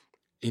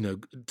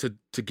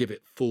 to give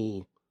it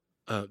full,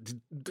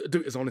 do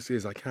it as honestly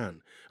as I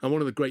can. And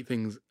one of the great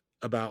things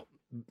about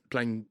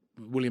playing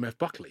William F.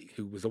 Buckley,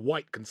 who was a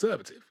white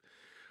conservative,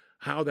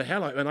 how the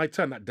hell I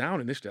turned that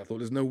down initially. I thought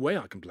there's no way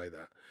I can play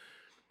that.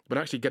 But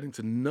actually getting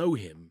to know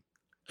him,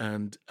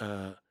 and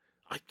I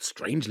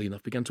strangely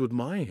enough began to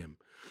admire him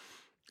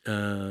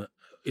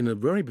in a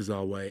very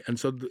bizarre way. And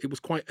so it was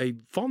quite a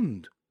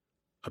fond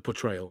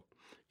portrayal.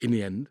 In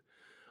the end,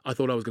 I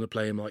thought I was going to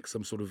play him like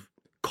some sort of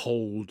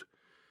cold,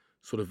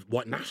 sort of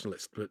white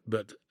nationalist,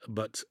 but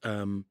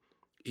I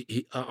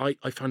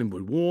found him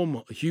very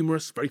warm,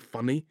 humorous, very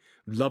funny.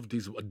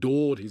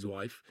 Adored his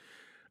wife,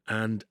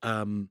 and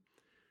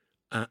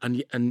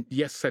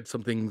yes, said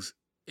some things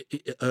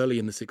early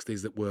in the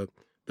 '60s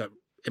that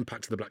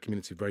impacted the black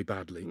community very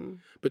badly,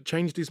 but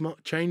changed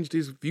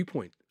his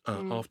viewpoint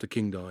after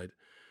King died,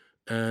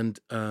 and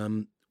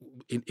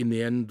in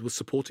the end was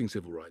supporting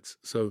civil rights.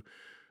 So.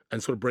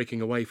 And sort of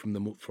breaking away from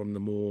the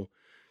more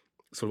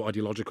sort of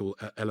ideological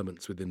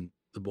elements within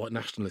the white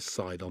nationalist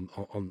side on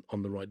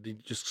the right, he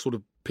just sort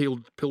of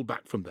peeled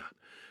back from that.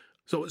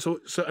 So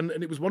and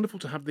it was wonderful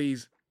to have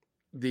these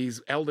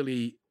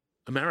elderly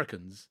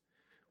Americans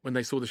when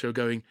they saw the show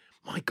going,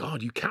 my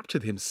God, you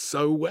captured him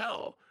so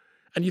well.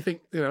 And you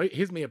think,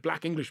 here's me, a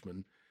black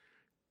Englishman,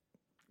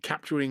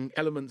 capturing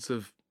elements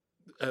of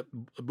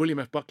William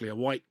F. Buckley, a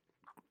white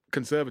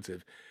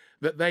conservative.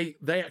 That they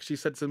actually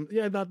said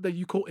that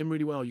you caught him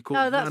really well. You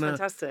caught his that's manner,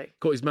 fantastic.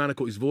 Caught his manner,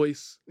 caught his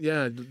voice.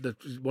 Yeah,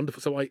 that's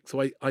wonderful. So I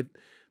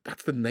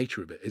that's the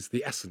nature of it. It's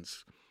the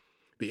essence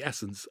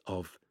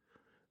of.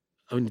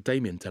 I mean,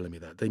 Damien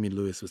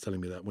Lewis was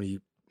telling me that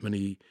when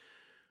he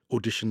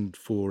auditioned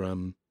for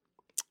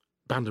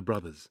Band of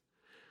Brothers,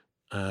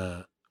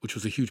 which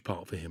was a huge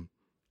part for him,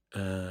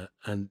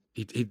 and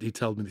he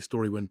told me the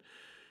story when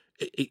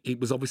it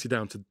was obviously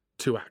down to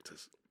two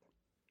actors,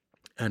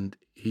 and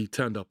he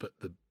turned up at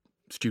the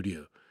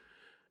studio,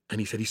 and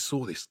he said he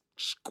saw this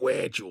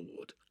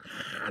square-jawed,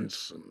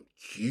 handsome,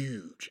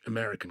 huge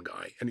American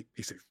guy, and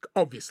he said,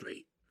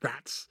 obviously,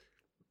 that's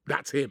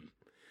him.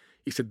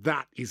 He said,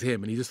 that is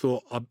him, and he just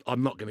thought,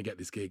 I'm not going to get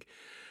this gig.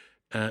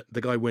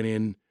 The guy went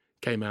in,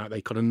 came out,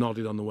 they kind of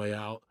nodded on the way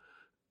out,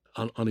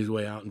 on his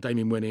way out, and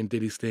Damien went in,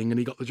 did his thing, and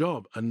he got the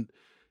job. And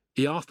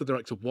he asked the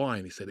director why,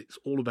 and he said, it's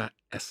all about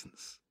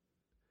essence.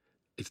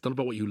 It's not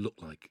about what you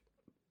look like.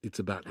 It's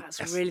about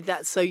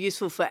that's so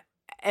useful for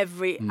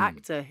every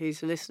actor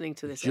who's listening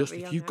to this. Just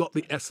if you've got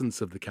the essence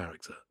of the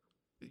character,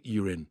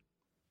 you're in.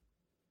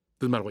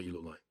 Doesn't matter what you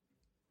look like.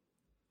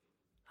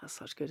 That's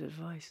such good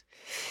advice.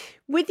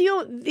 With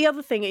the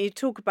other thing you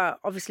talk about,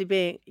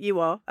 obviously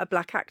you are a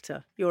black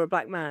actor, you're a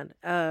black man.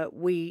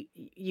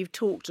 You've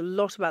talked a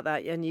lot about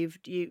that, and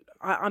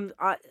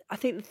I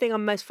think the thing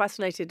I'm most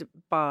fascinated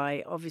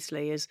by,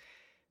 obviously, is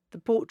the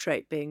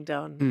portrait being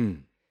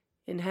done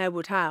in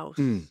Harewood House,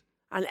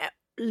 and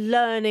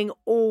learning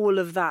all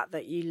of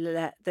that you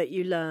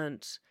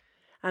learnt,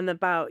 and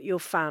about your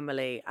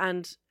family.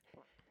 And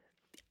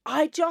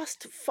I'm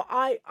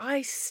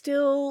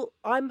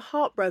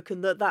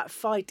heartbroken that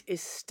fight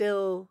is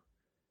still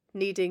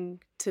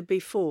needing to be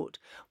fought,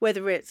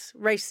 whether it's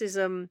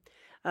racism,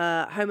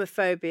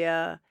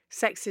 homophobia,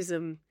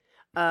 sexism,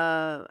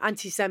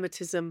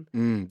 anti-Semitism.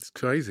 It's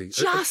crazy.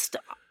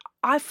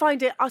 I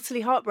find it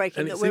utterly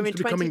heartbreaking that we're in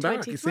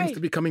 2023. It seems to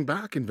be coming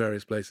back in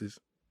various places.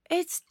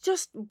 It's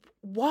just,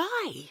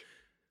 why?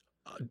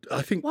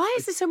 I think... Why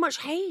is there so much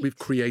hate? We've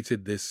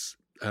created this,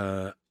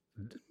 a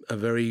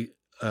very...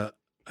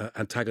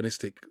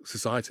 antagonistic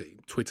society.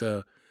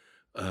 Twitter,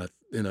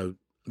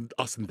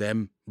 us and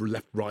them,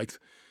 left, right,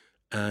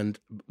 and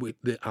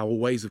our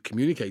ways of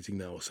communicating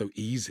now are so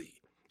easy,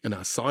 and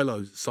our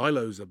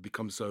silos have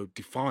become so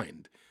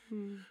defined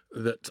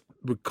that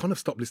we kind of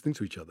stop listening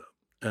to each other.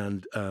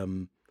 And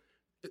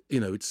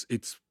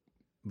it's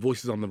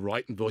voices on the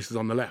right and voices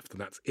on the left,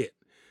 and that's it.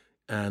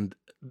 And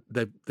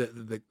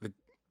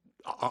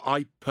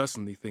I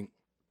personally think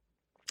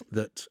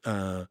that.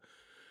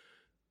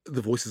 The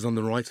voices on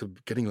the right are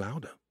getting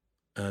louder,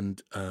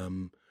 and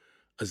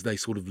as they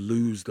sort of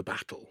lose the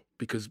battle,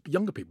 because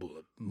younger people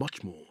are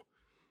much more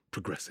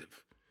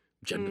progressive,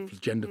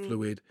 gender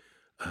fluid,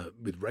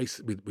 with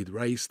race,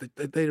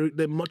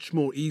 they're much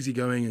more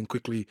easygoing and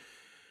quickly.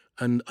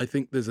 And I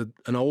think there's an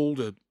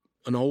older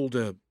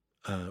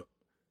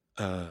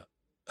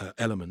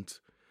element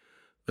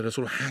that are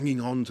sort of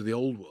hanging on to the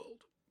old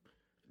world,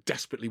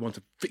 desperately want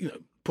to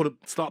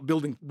start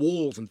building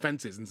walls and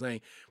fences and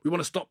saying, we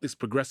want to stop this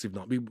progressive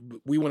knot.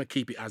 We want to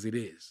keep it as it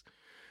is.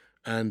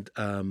 And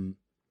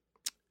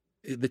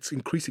it's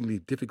increasingly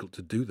difficult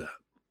to do that.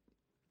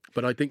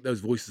 But I think those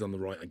voices on the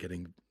right are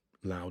getting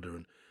louder,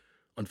 and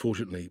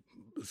unfortunately,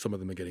 some of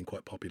them are getting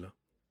quite popular.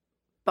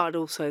 But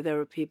also there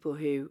are people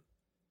who,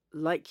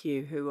 like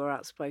you, who are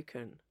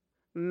outspoken.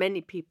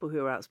 Many people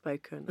who are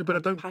outspoken. But I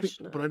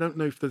don't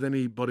know if there's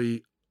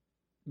anybody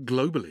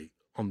globally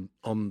on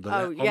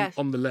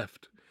the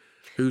left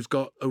who's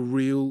got a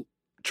real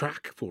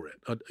track for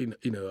it. I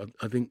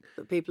think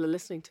that people are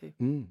listening to.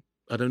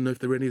 I don't know if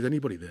there is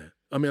anybody there.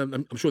 I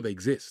mean, I'm sure they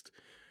exist,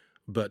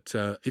 but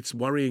it's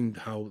worrying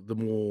how the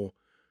more,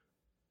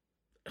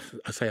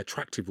 I say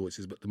attractive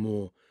voices, but the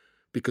more,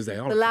 because they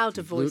are the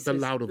louder voices, the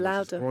louder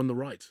voices are on the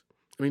right.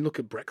 I mean, look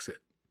at Brexit.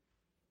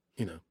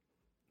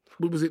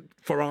 What was it,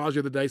 Farage the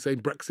other day saying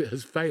Brexit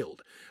has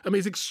failed? I mean,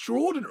 it's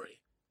extraordinary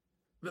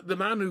that the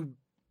man who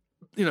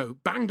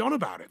banged on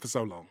about it for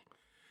so long,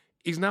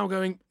 he's now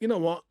going, you know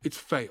what, it's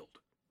failed.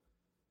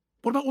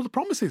 What about all the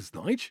promises,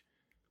 Nige?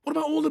 What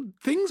about all the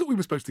things that we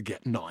were supposed to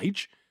get,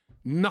 Nige?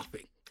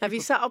 Nothing. Have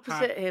you sat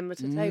opposite him at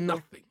a table?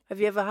 Nothing. Have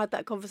you ever had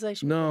that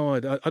conversation? No,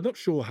 I'm not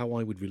sure how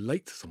I would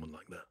relate to someone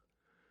like that.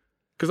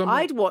 Because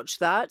I'd watch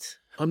that.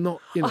 I'm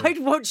not. I'd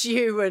watch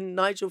you and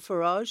Nigel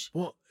Farage.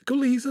 What?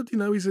 Well, he's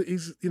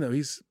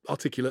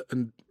articulate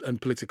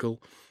and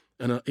political,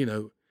 and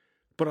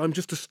but I'm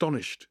just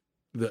astonished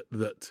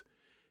that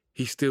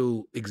he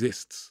still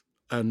exists,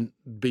 and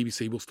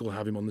BBC will still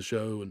have him on the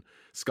show, and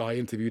Sky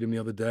interviewed him the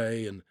other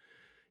day, and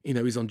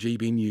he's on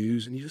GB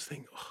News, and you just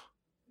think,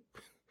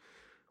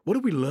 what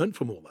have we learned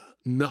from all that?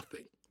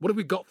 Nothing. What have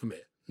we got from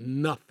it?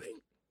 Nothing.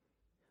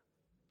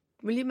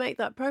 Will you make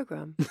that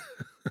programme?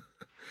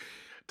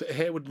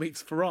 Harewood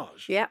meets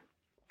Farage. Yeah.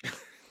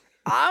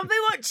 I'll be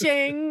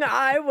watching.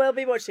 I will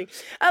be watching.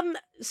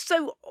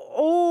 So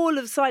all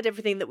aside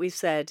everything that we've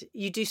said,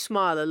 you do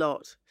smile a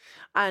lot.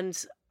 And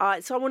so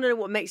I want to know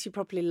what makes you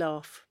properly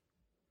laugh.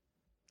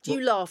 Do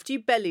you laugh? Do you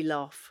belly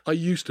laugh? I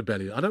used to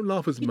belly. I don't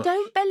laugh as much. You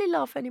don't belly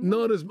laugh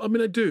anymore?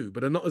 I do,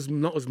 but not as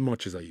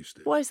much as I used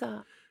to. Why is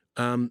that?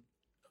 I'm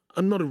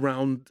not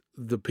around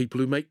the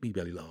people who make me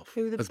belly laugh.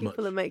 Who are the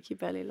people that make you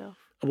belly laugh?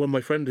 Well,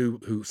 my friend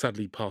who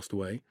sadly passed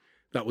away,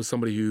 that was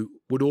somebody who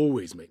would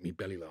always make me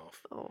belly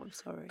laugh. Oh, I'm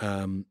sorry.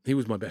 He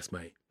was my best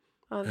mate.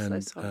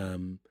 I'm so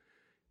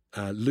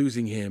sorry.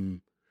 Losing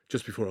him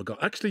just before I got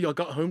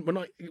home when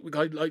I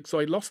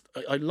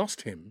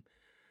lost him.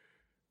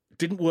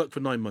 Didn't work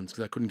for 9 months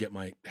because I couldn't get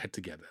my head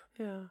together.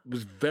 Yeah.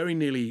 Was very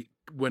nearly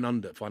went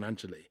under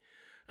financially.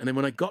 And then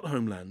when I got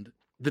Homeland,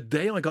 the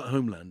day I got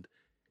Homeland,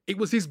 it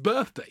was his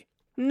birthday.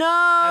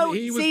 No,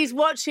 he's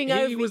watching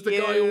over you. He was the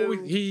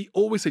guy he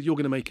always said, "You're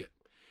going to make it.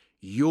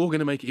 You're going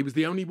to make it." He was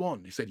the only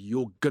one who said,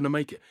 "You're going to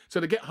make it." So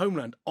to get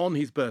Homeland on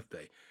his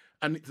birthday,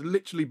 and it's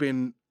literally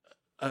been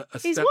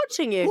He's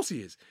watching you. Of course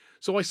he is.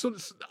 So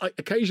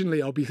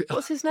occasionally I'll be...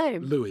 What's his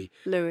name? Louis.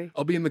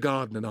 I'll be in the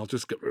garden and I'll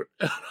just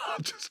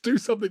do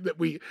something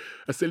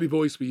a silly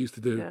voice we used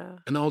to do,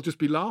 and I'll just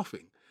be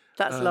laughing.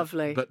 That's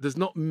lovely. But there's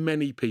not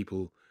many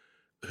people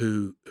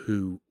who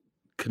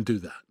can do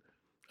that.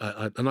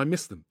 And I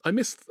miss them.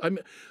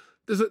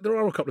 There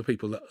are a couple of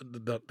people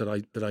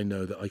that I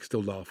know that I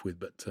still laugh with,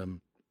 but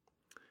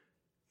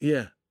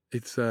yeah,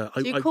 it's. Do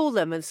you call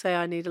them and say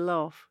I need a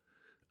laugh?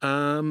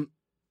 Do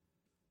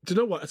you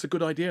know what? That's a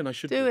good idea, and I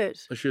should do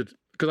it. I should,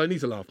 because I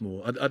need to laugh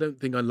more. I don't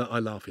think I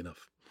laugh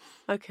enough.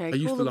 Okay, I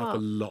used to laugh a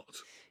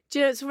lot. Do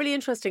you know, it's really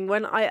interesting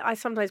when I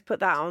sometimes put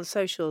that on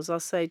socials. I'll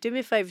say, do me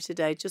a favour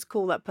today, just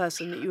call that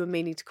person that you were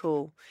meaning to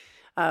call.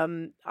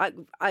 Everybody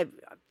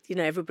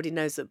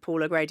knows that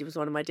Paul O'Grady was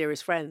one of my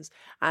dearest friends,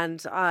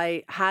 and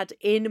I had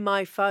in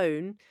my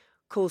phone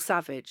call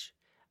Savage,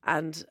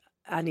 and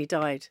he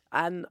died,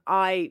 and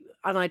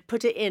I'd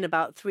put it in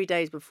about 3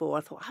 days before.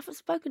 I thought, I haven't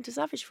spoken to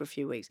Savage for a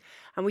few weeks,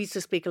 and we used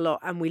to speak a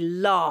lot, and we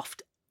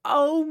laughed.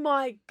 Oh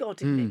my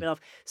God, it made me laugh.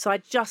 So I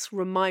just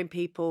remind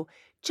people,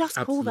 just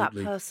call that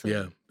person.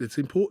 Yeah, it's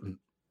important.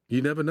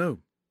 You never know.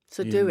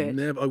 So do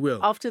it. I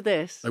will. After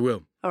this. I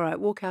will. All right,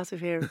 walk out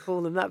of here and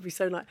call them. That'd be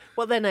so nice.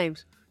 What are their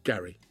names?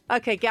 Gary.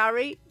 Okay,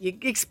 Gary. You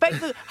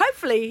expect that.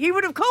 Hopefully, he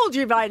would have called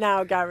you by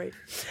now, Gary.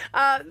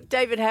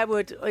 David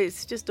Harewood,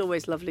 it's just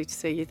always lovely to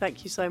see you.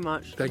 Thank you so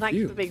much. Thank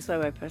you. Thanks for being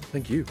so open.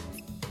 Thank you.